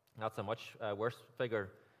 That's a much worse figure,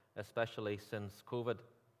 especially since COVID.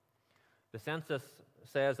 The census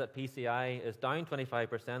says that PCI is down 25%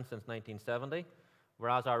 since 1970,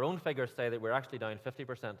 whereas our own figures say that we're actually down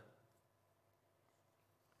 50%.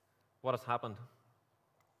 What has happened?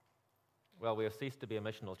 Well, we have ceased to be a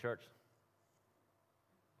missional church.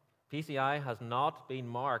 PCI has not been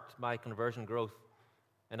marked by conversion growth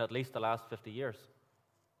in at least the last 50 years.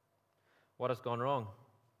 What has gone wrong?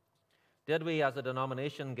 Did we as a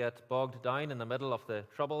denomination get bogged down in the middle of the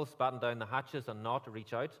troubles, batten down the hatches and not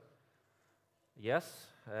reach out? Yes,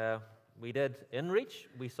 we did in reach.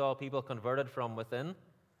 We saw people converted from within,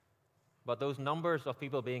 but those numbers of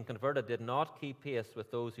people being converted did not keep pace with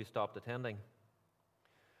those who stopped attending.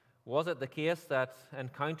 Was it the case that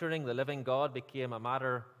encountering the living God became a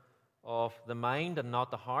matter of the mind and not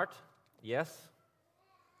the heart? Yes.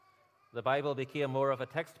 The Bible became more of a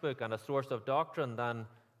textbook and a source of doctrine than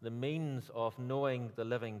the means of knowing the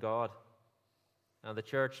living God. And the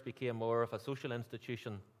church became more of a social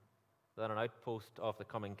institution than an outpost of the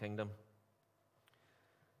coming kingdom.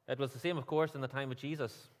 It was the same, of course, in the time of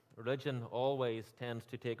Jesus. Religion always tends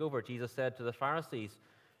to take over. Jesus said to the Pharisees,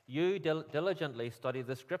 "You diligently study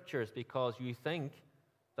the Scriptures because you think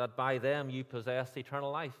that by them you possess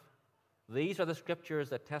eternal life. These are the Scriptures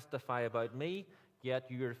that testify about me,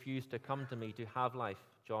 yet you refuse to come to me to have life."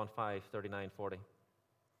 John 5:39-40.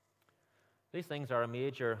 These things are a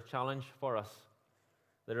major challenge for us.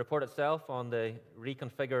 The report itself on the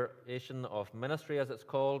reconfiguration of ministry, as it's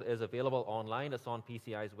called, is available online. It's on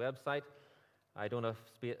PCI's website. I don't have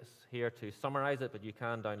space here to summarize it, but you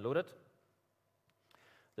can download it.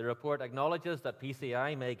 The report acknowledges that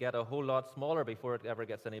PCI may get a whole lot smaller before it ever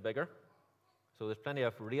gets any bigger. So there's plenty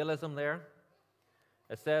of realism there.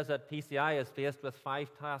 It says that PCI is faced with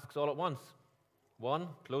 5 tasks all at once. 1,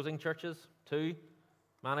 closing churches. 2,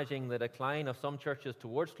 managing the decline of some churches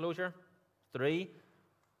towards closure. 3,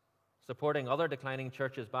 supporting other declining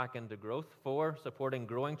churches back into growth. 4, supporting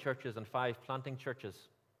growing churches. And 5, planting churches.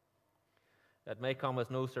 It may come as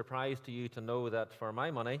no surprise to you to know that, for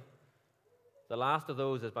my money, the last of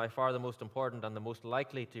those is by far the most important and the most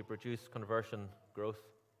likely to produce conversion growth.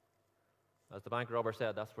 As the bank robber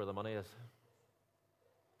said, that's where the money is.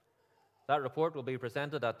 That report will be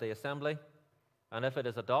presented at the Assembly, and if it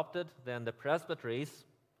is adopted, then the presbyteries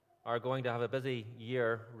are going to have a busy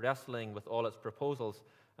year wrestling with all its proposals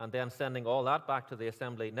and then sending all that back to the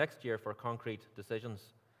Assembly next year for concrete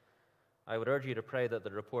decisions. I would urge you to pray that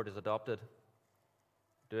the report is adopted.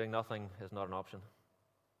 Doing nothing is not an option.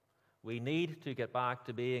 We need to get back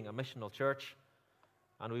to being a missional church,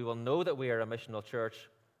 and we will know that we are a missional church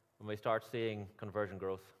when we start seeing conversion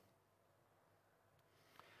growth.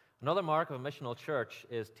 Another mark of a missional church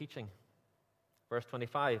is teaching. Verse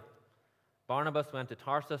 25, Barnabas went to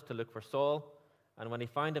Tarsus to look for Saul, and when he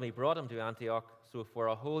found him, he brought him to Antioch. So for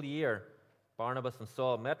a whole year, Barnabas and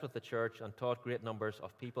Saul met with the church and taught great numbers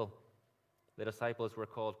of people. The disciples were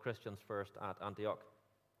called Christians first at Antioch.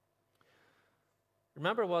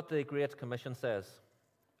 Remember what the Great Commission says.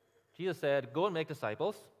 Jesus said, go and make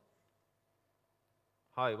disciples.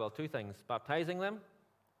 How? Well, two things: baptizing them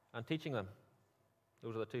and teaching them.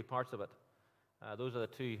 Those are the two parts of it. Those are the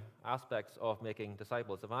two aspects of making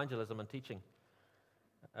disciples: evangelism and teaching.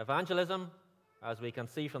 Evangelism, as we can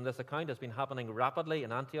see from this account, has been happening rapidly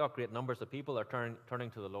in Antioch. Great numbers of people are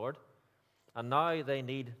turning to the Lord. And now they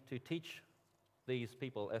need to teach these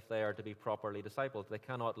people if they are to be properly discipled. They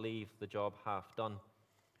cannot leave the job half done.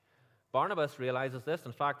 Barnabas realizes this.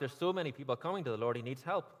 In fact, there's so many people coming to the Lord, he needs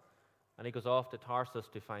help. And he goes off to Tarsus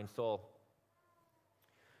to find Saul.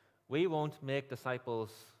 We won't make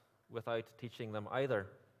disciples without teaching them either.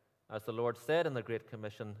 As the Lord said in the Great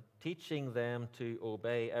Commission, teaching them to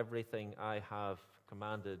obey everything I have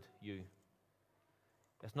commanded you.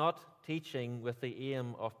 It's not teaching with the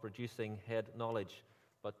aim of producing head knowledge,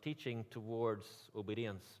 but teaching towards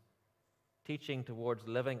obedience, teaching towards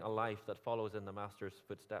living a life that follows in the Master's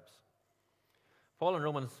footsteps. Paul in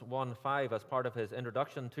Romans 1:5, as part of his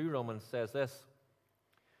introduction to Romans, says this: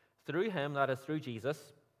 through him, that is through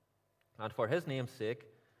Jesus, and for his name's sake,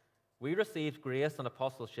 we received grace and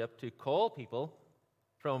apostleship to call people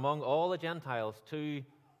from among all the Gentiles to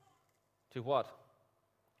what?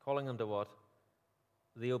 Calling them to what?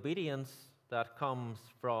 The obedience that comes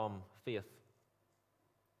from faith.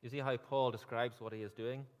 You see how Paul describes what he is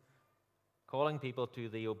doing? Calling people to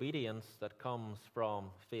the obedience that comes from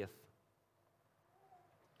faith.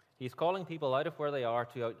 He's calling people out of where they are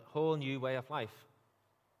to a whole new way of life.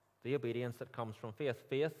 The obedience that comes from faith.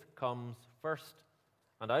 Faith comes first.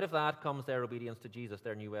 And out of that comes their obedience to Jesus,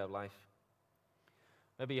 their new way of life.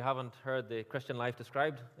 Maybe you haven't heard the Christian life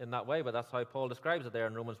described in that way, but that's how Paul describes it there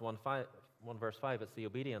in Romans 1 verse 5. It's the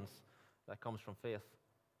obedience that comes from faith.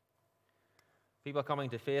 People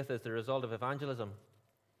coming to faith is the result of evangelism.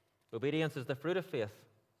 Obedience is the fruit of faith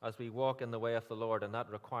as we walk in the way of the Lord, and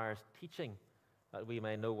that requires teaching that we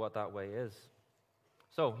may know what that way is.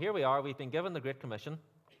 So here we are. We've been given the Great Commission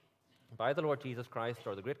by the Lord Jesus Christ,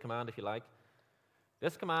 or the Great Command if you like.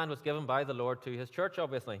 This command was given by the Lord to his church,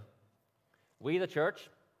 obviously. We, the church,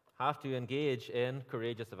 have to engage in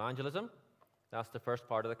courageous evangelism. That's the first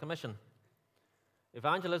part of the commission.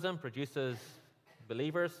 Evangelism produces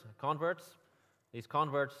believers, converts. These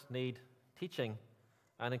converts need teaching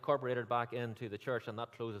and incorporated back into the church, and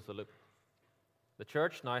that closes the loop. The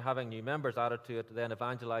church, now having new members added to it, then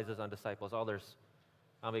evangelizes and disciples others.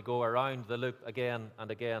 And we go around the loop again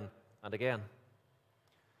and again and again.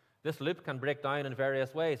 This loop can break down in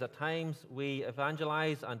various ways. At times, we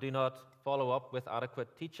evangelize and do not follow up with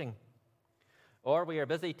adequate teaching. Or we are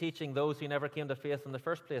busy teaching those who never came to faith in the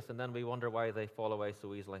first place, and then we wonder why they fall away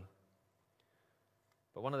so easily.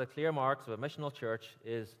 But one of the clear marks of a missional church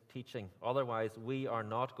is teaching. Otherwise, we are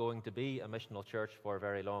not going to be a missional church for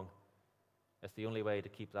very long. It's the only way to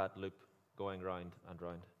keep that loop going round and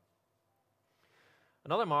round.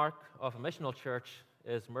 Another mark of a missional church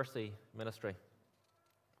is mercy ministry.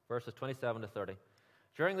 Verses 27 to 30.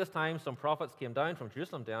 During this time, some prophets came down from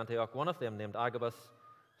Jerusalem to Antioch. One of them, named Agabus,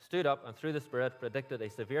 stood up and through the Spirit predicted a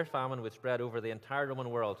severe famine would spread over the entire Roman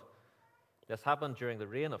world. This happened during the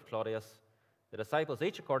reign of Claudius. The disciples,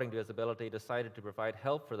 each according to his ability, decided to provide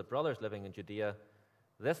help for the brothers living in Judea.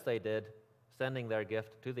 This they did, sending their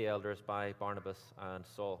gift to the elders by Barnabas and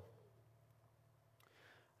Saul.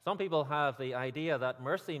 Some people have the idea that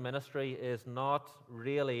mercy ministry is not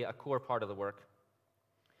really a core part of the work.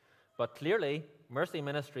 But clearly, mercy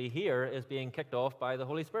ministry here is being kicked off by the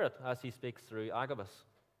Holy Spirit as he speaks through Agabus.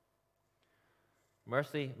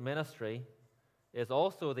 Mercy ministry is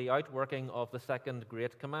also the outworking of the second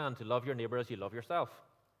great command, to love your neighbor as you love yourself.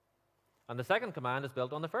 And the second command is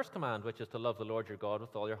built on the first command, which is to love the Lord your God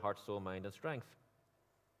with all your heart, soul, mind, and strength.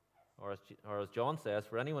 Or as John says,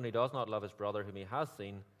 for anyone who does not love his brother whom he has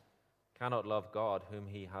seen cannot love God whom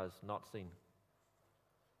he has not seen.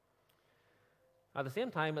 At the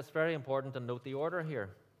same time, it's very important to note the order here.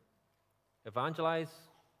 Evangelize,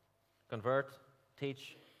 convert,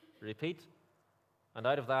 teach, repeat, and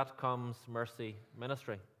out of that comes mercy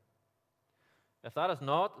ministry. If that is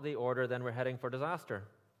not the order, then we're heading for disaster.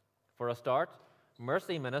 For a start,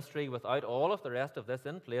 mercy ministry without all of the rest of this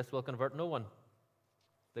in place will convert no one.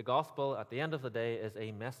 The gospel, at the end of the day, is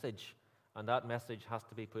a message, and that message has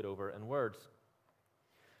to be put over in words.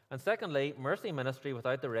 And secondly, mercy ministry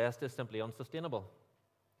without the rest is simply unsustainable.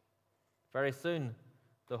 Very soon,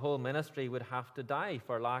 the whole ministry would have to die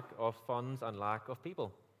for lack of funds and lack of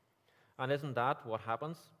people. And isn't that what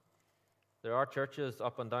happens? There are churches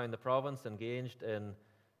up and down the province engaged in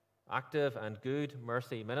active and good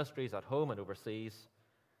mercy ministries at home and overseas,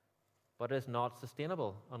 but it is not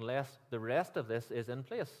sustainable unless the rest of this is in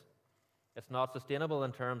place. It's not sustainable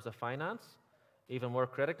in terms of finance. Even more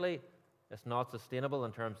critically, it's not sustainable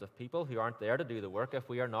in terms of people who aren't there to do the work if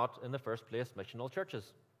we are not, in the first place, missional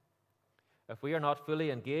churches. If we are not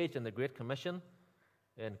fully engaged in the Great Commission,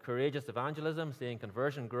 in courageous evangelism, seeing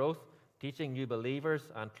conversion growth, teaching new believers,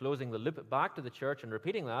 and closing the loop back to the church and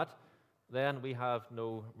repeating that, then we have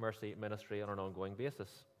no mercy ministry on an ongoing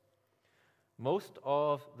basis. Most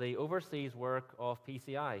of the overseas work of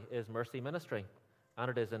PCI is mercy ministry, and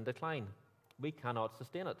it is in decline. We cannot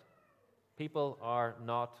sustain it. People are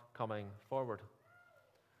not coming forward.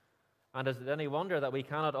 And is it any wonder that we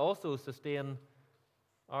cannot also sustain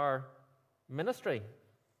our ministry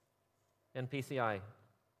in PCI?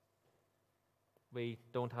 We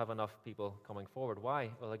don't have enough people coming forward. Why?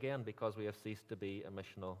 Well, again, because we have ceased to be a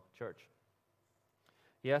missional church.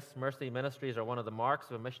 Yes, mercy ministries are one of the marks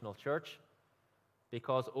of a missional church,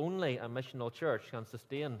 because only a missional church can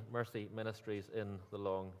sustain mercy ministries in the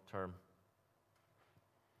long term.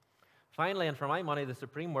 Finally, and for my money, the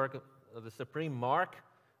supreme mark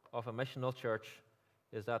of a missional church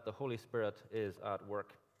is that the Holy Spirit is at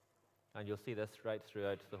work. And you'll see this right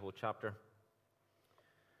throughout the whole chapter.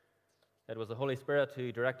 It was the Holy Spirit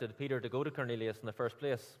who directed Peter to go to Cornelius in the first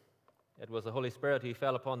place. It was the Holy Spirit who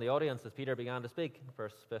fell upon the audience as Peter began to speak,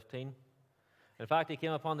 verse 15. In fact, he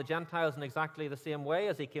came upon the Gentiles in exactly the same way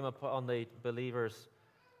as he came upon the believers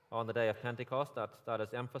on the day of Pentecost. That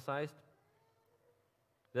is emphasized.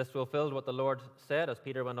 This fulfilled what the Lord said, as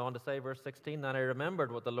Peter went on to say, verse 16, "Then I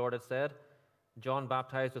remembered what the Lord had said, John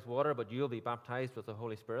baptized with water, but you'll be baptized with the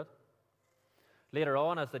Holy Spirit." Later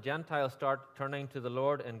on, as the Gentiles start turning to the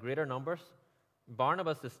Lord in greater numbers,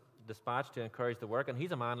 Barnabas is dispatched to encourage the work, and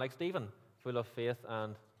he's a man like Stephen, full of faith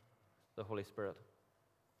and the Holy Spirit.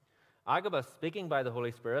 Agabus, speaking by the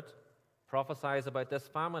Holy Spirit, prophesies about this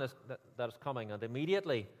famine that is coming, and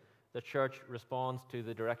immediately the church responds to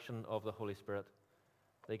the direction of the Holy Spirit.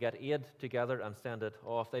 They get aid together and send it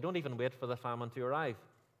off. They don't even wait for the famine to arrive.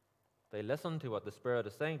 They listen to what the Spirit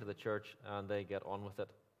is saying to the church, and they get on with it.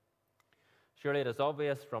 Surely it is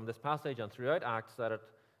obvious from this passage and throughout Acts that it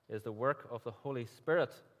is the work of the Holy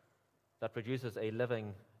Spirit that produces a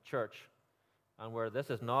living church. And where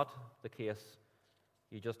this is not the case,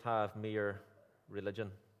 you just have mere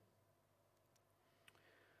religion.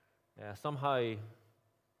 Somehow,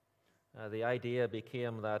 the idea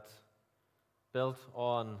became that built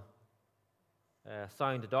on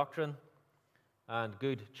sound doctrine and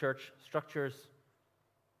good church structures,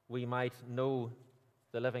 we might know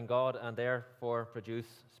the living God and therefore produce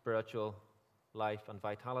spiritual life and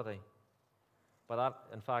vitality. But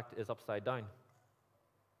that, in fact, is upside down.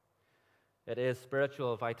 It is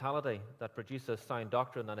spiritual vitality that produces sound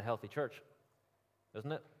doctrine and a healthy church,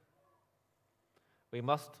 isn't it? We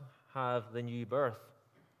must have the new birth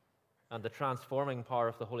and the transforming power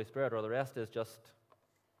of the Holy Spirit, or the rest is just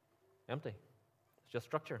empty. It's just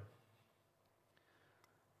structure.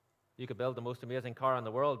 You could build the most amazing car in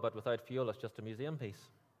the world, but without fuel, it's just a museum piece.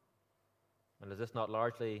 And is this not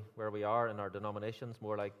largely where we are in our denominations,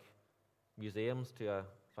 more like museums to a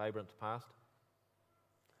vibrant past?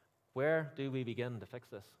 Where do we begin to fix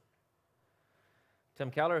this? Tim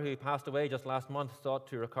Keller, who passed away just last month, sought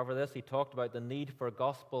to recover this. He talked about the need for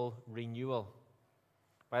gospel renewal.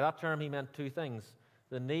 By that term, he meant two things: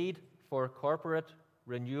 the need for corporate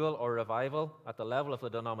renewal or revival at the level of the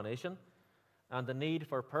denomination, and the need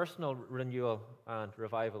for personal renewal and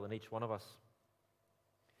revival in each one of us.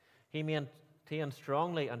 He maintained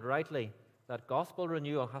strongly and rightly that gospel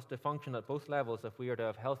renewal has to function at both levels if we are to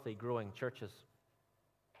have healthy, growing churches.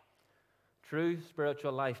 True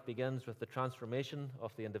spiritual life begins with the transformation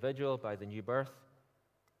of the individual by the new birth.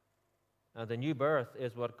 And the new birth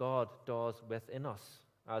is what God does within us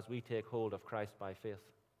as we take hold of Christ by faith.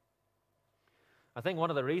 I think one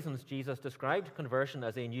of the reasons Jesus described conversion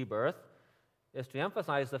as a new birth is to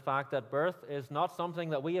emphasize the fact that birth is not something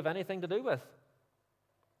that we have anything to do with.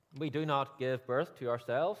 We do not give birth to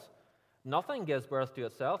ourselves. Nothing gives birth to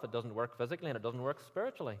itself. It doesn't work physically and it doesn't work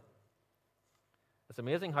spiritually. It's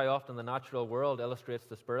amazing how often the natural world illustrates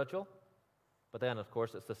the spiritual, but then, of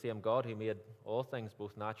course, it's the same God who made all things,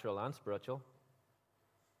 both natural and spiritual.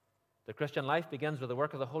 The Christian life begins with the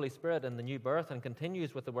work of the Holy Spirit in the new birth and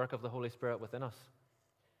continues with the work of the Holy Spirit within us.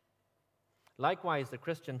 Likewise, the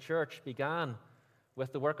Christian church began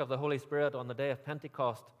with the work of the Holy Spirit on the day of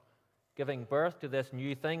Pentecost, giving birth to this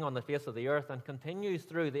new thing on the face of the earth, and continues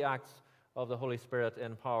through the acts of the Holy Spirit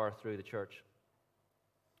in power through the church.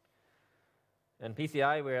 In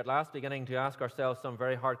PCI, we're at last beginning to ask ourselves some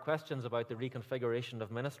very hard questions about the reconfiguration of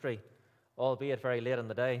ministry, albeit very late in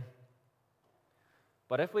the day.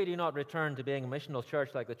 But if we do not return to being a missional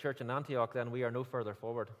church like the church in Antioch, then we are no further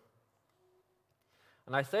forward.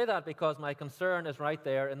 And I say that because my concern is right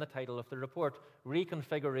there in the title of the report,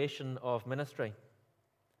 Reconfiguration of Ministry.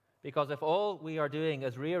 Because if all we are doing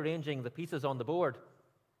is rearranging the pieces on the board,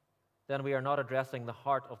 then we are not addressing the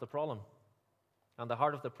heart of the problem. And the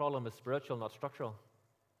heart of the problem is spiritual, not structural.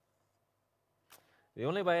 The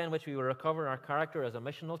only way in which we will recover our character as a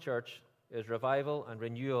missional church is revival and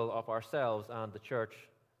renewal of ourselves and the church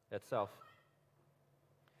itself.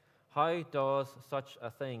 How does such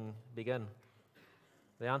a thing begin?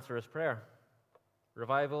 The answer is prayer.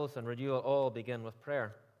 Revivals and renewal all begin with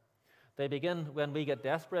prayer. They begin when we get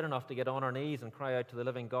desperate enough to get on our knees and cry out to the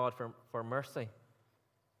living God for mercy.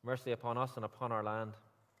 Mercy upon us and upon our land.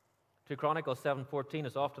 2 Chronicles 7:14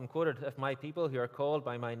 is often quoted, "If my people who are called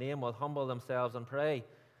by my name will humble themselves and pray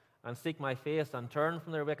and seek my face and turn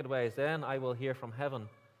from their wicked ways, then I will hear from heaven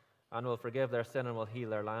and will forgive their sin and will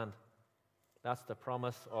heal their land." That's the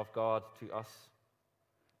promise of God to us.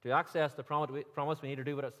 To access the promise, we need to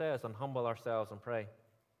do what it says and humble ourselves and pray.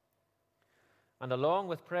 And along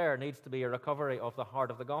with prayer needs to be a recovery of the heart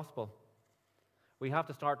of the gospel. We have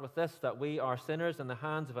to start with this, that we are sinners in the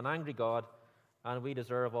hands of an angry God and we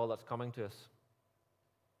deserve all that's coming to us.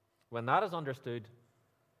 When that is understood,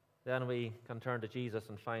 then we can turn to Jesus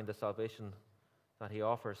and find the salvation that he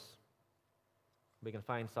offers. We can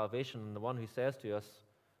find salvation in the one who says to us,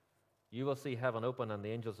 "You will see heaven open and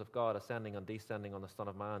the angels of God ascending and descending on the Son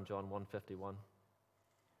of Man," John 1:51.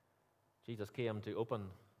 Jesus came to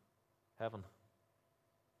open heaven.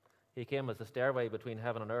 He came as the stairway between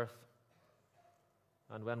heaven and earth.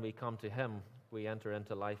 And when we come to him, we enter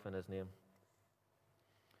into life in his name.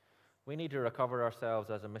 We need to recover ourselves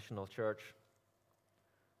as a missional church.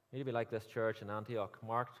 We need to be like this church in Antioch,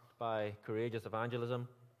 marked by courageous evangelism,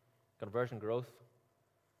 conversion growth,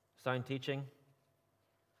 sound teaching,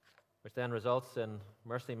 which then results in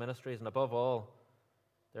mercy ministries, and above all,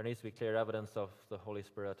 there needs to be clear evidence of the Holy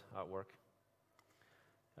Spirit at work.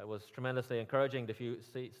 It was tremendously encouraging to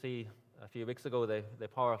see a few weeks ago the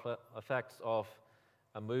powerful effects of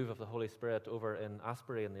a move of the Holy Spirit over in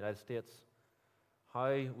Asbury in the United States.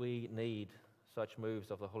 How we need such moves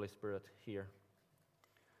of the Holy Spirit here.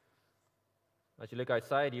 As you look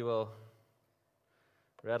outside, you will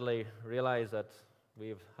readily realize that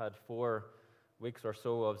we've had 4 weeks or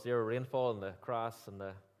so of zero rainfall, and the grass and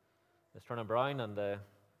it's turning brown, and the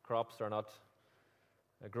crops are not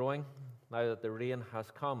growing. Now that the rain has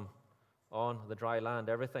come on the dry land,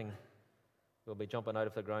 everything will be jumping out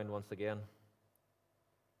of the ground once again.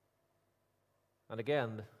 And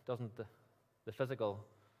again, doesn't the physical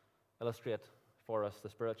illustrate for us the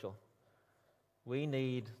spiritual? We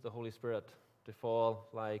need the Holy Spirit to fall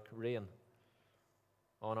like rain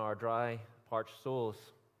on our dry, parched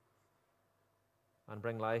souls and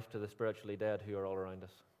bring life to the spiritually dead who are all around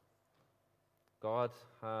us. God,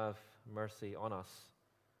 have mercy on us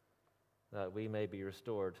that we may be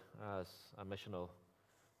restored as a missional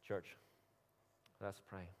church. Let's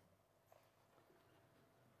pray.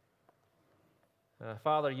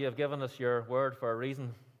 Father, you have given us your word for a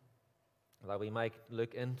reason, that we might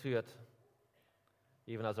look into it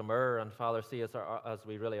even as a mirror, and Father, see us as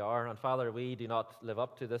we really are. And Father, we do not live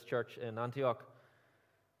up to this church in Antioch,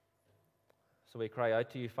 so we cry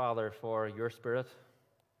out to you, Father, for your Spirit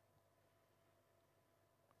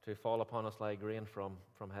to fall upon us like rain from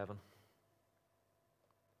heaven.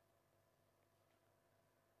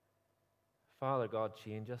 Father God,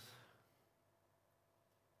 change us.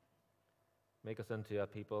 Make us into a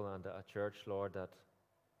people and a church, Lord, that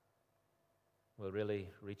will really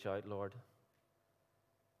reach out, Lord.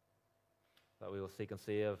 That we will seek and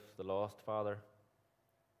save the lost, Father.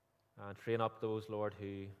 And train up those, Lord,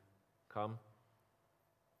 who come,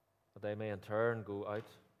 that they may in turn go out.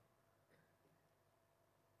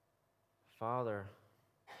 Father,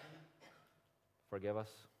 forgive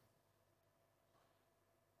us.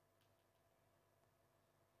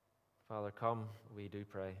 Father, come, we do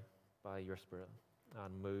pray, by your Spirit,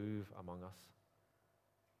 and move among us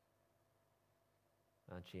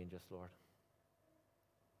and change us, Lord.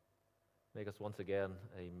 Make us once again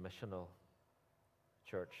a missional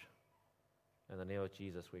church. In the name of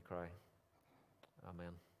Jesus we cry.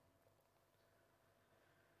 Amen.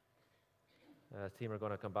 Team are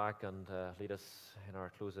going to come back and lead us in our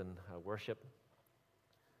closing worship.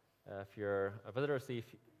 If you're a visitor, see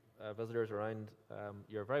visitors around,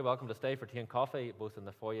 you're very welcome to stay for tea and coffee, both in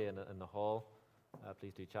the foyer and in the hall.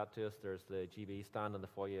 Please do chat to us. There's the GB stand in the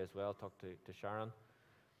foyer as well. Talk to Sharon.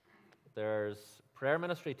 There's prayer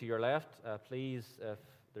ministry to your left. Please, if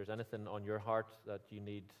there's anything on your heart that you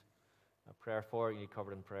need a prayer for, you need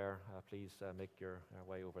covered in prayer, please make your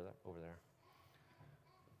way over there.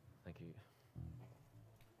 Thank you.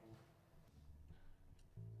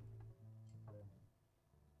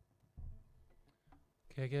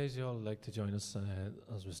 Okay, guys, you all like to join us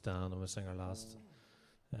as we stand and we sing our last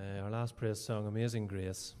praise song, Amazing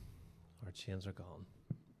Grace. Our chains are gone.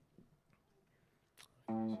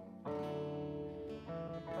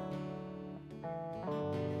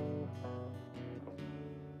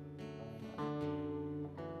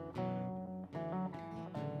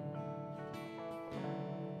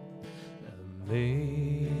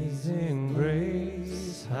 Amazing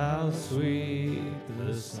grace, how sweet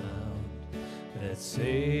the sound that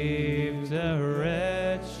saved a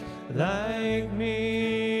wretch like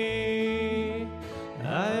me.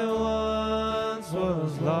 I once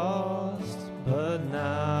was lost, but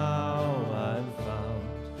now I'm found.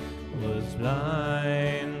 Was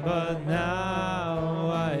blind, but now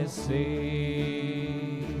I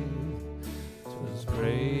see. 'Twas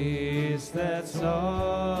grace that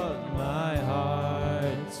taught my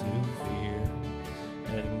heart to fear,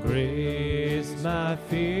 and grace my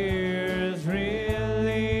fears released.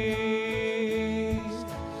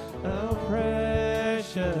 How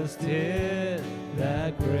precious did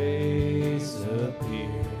that grace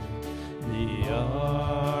appear the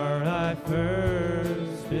hour I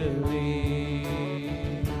first believed.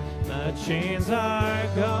 My chains are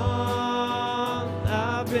gone,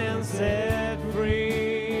 I've been set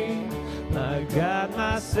free. My God,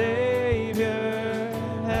 my Savior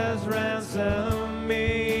has ransomed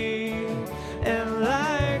me, and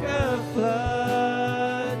like a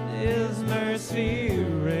flood His mercy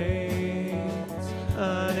reigns,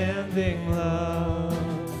 unending love,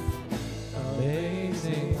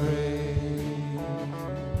 amazing grace.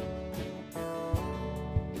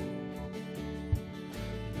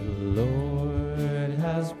 The Lord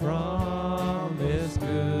has promised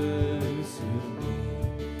good to me,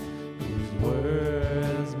 His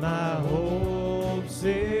words my hope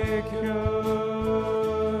secured.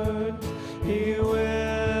 He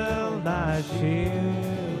will my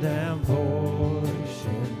shield and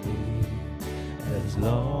portion be, as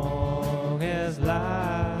long as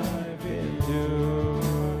life endures.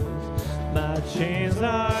 My chains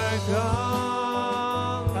are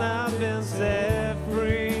gone, I've been set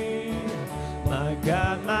free. My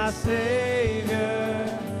God, my Savior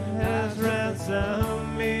has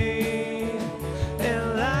ransomed me,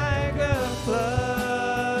 and like a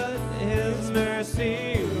flood His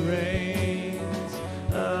mercy reigns,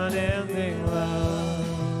 unending love,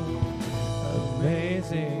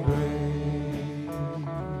 amazing grace.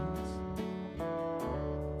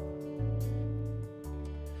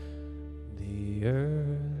 The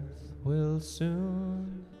earth will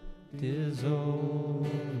soon dissolve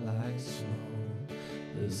like snow,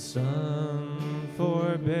 the sun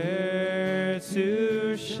forbear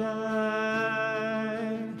to shine,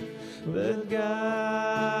 but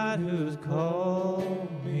God who's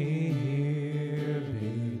called me here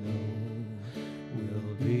below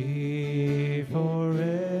will be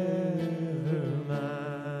forever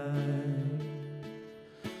mine,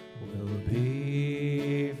 will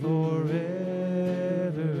be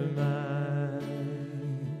forever mine.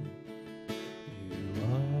 You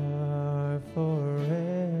are forever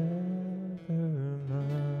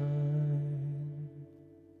mine.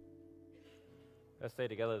 Let's say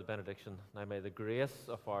together the benediction. Now may the grace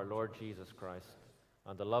of our Lord Jesus Christ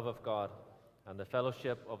and the love of God and the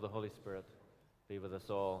fellowship of the Holy Spirit be with us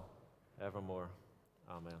all evermore.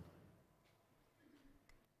 Amen.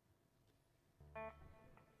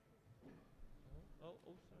 Oh,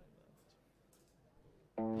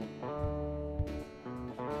 sorry.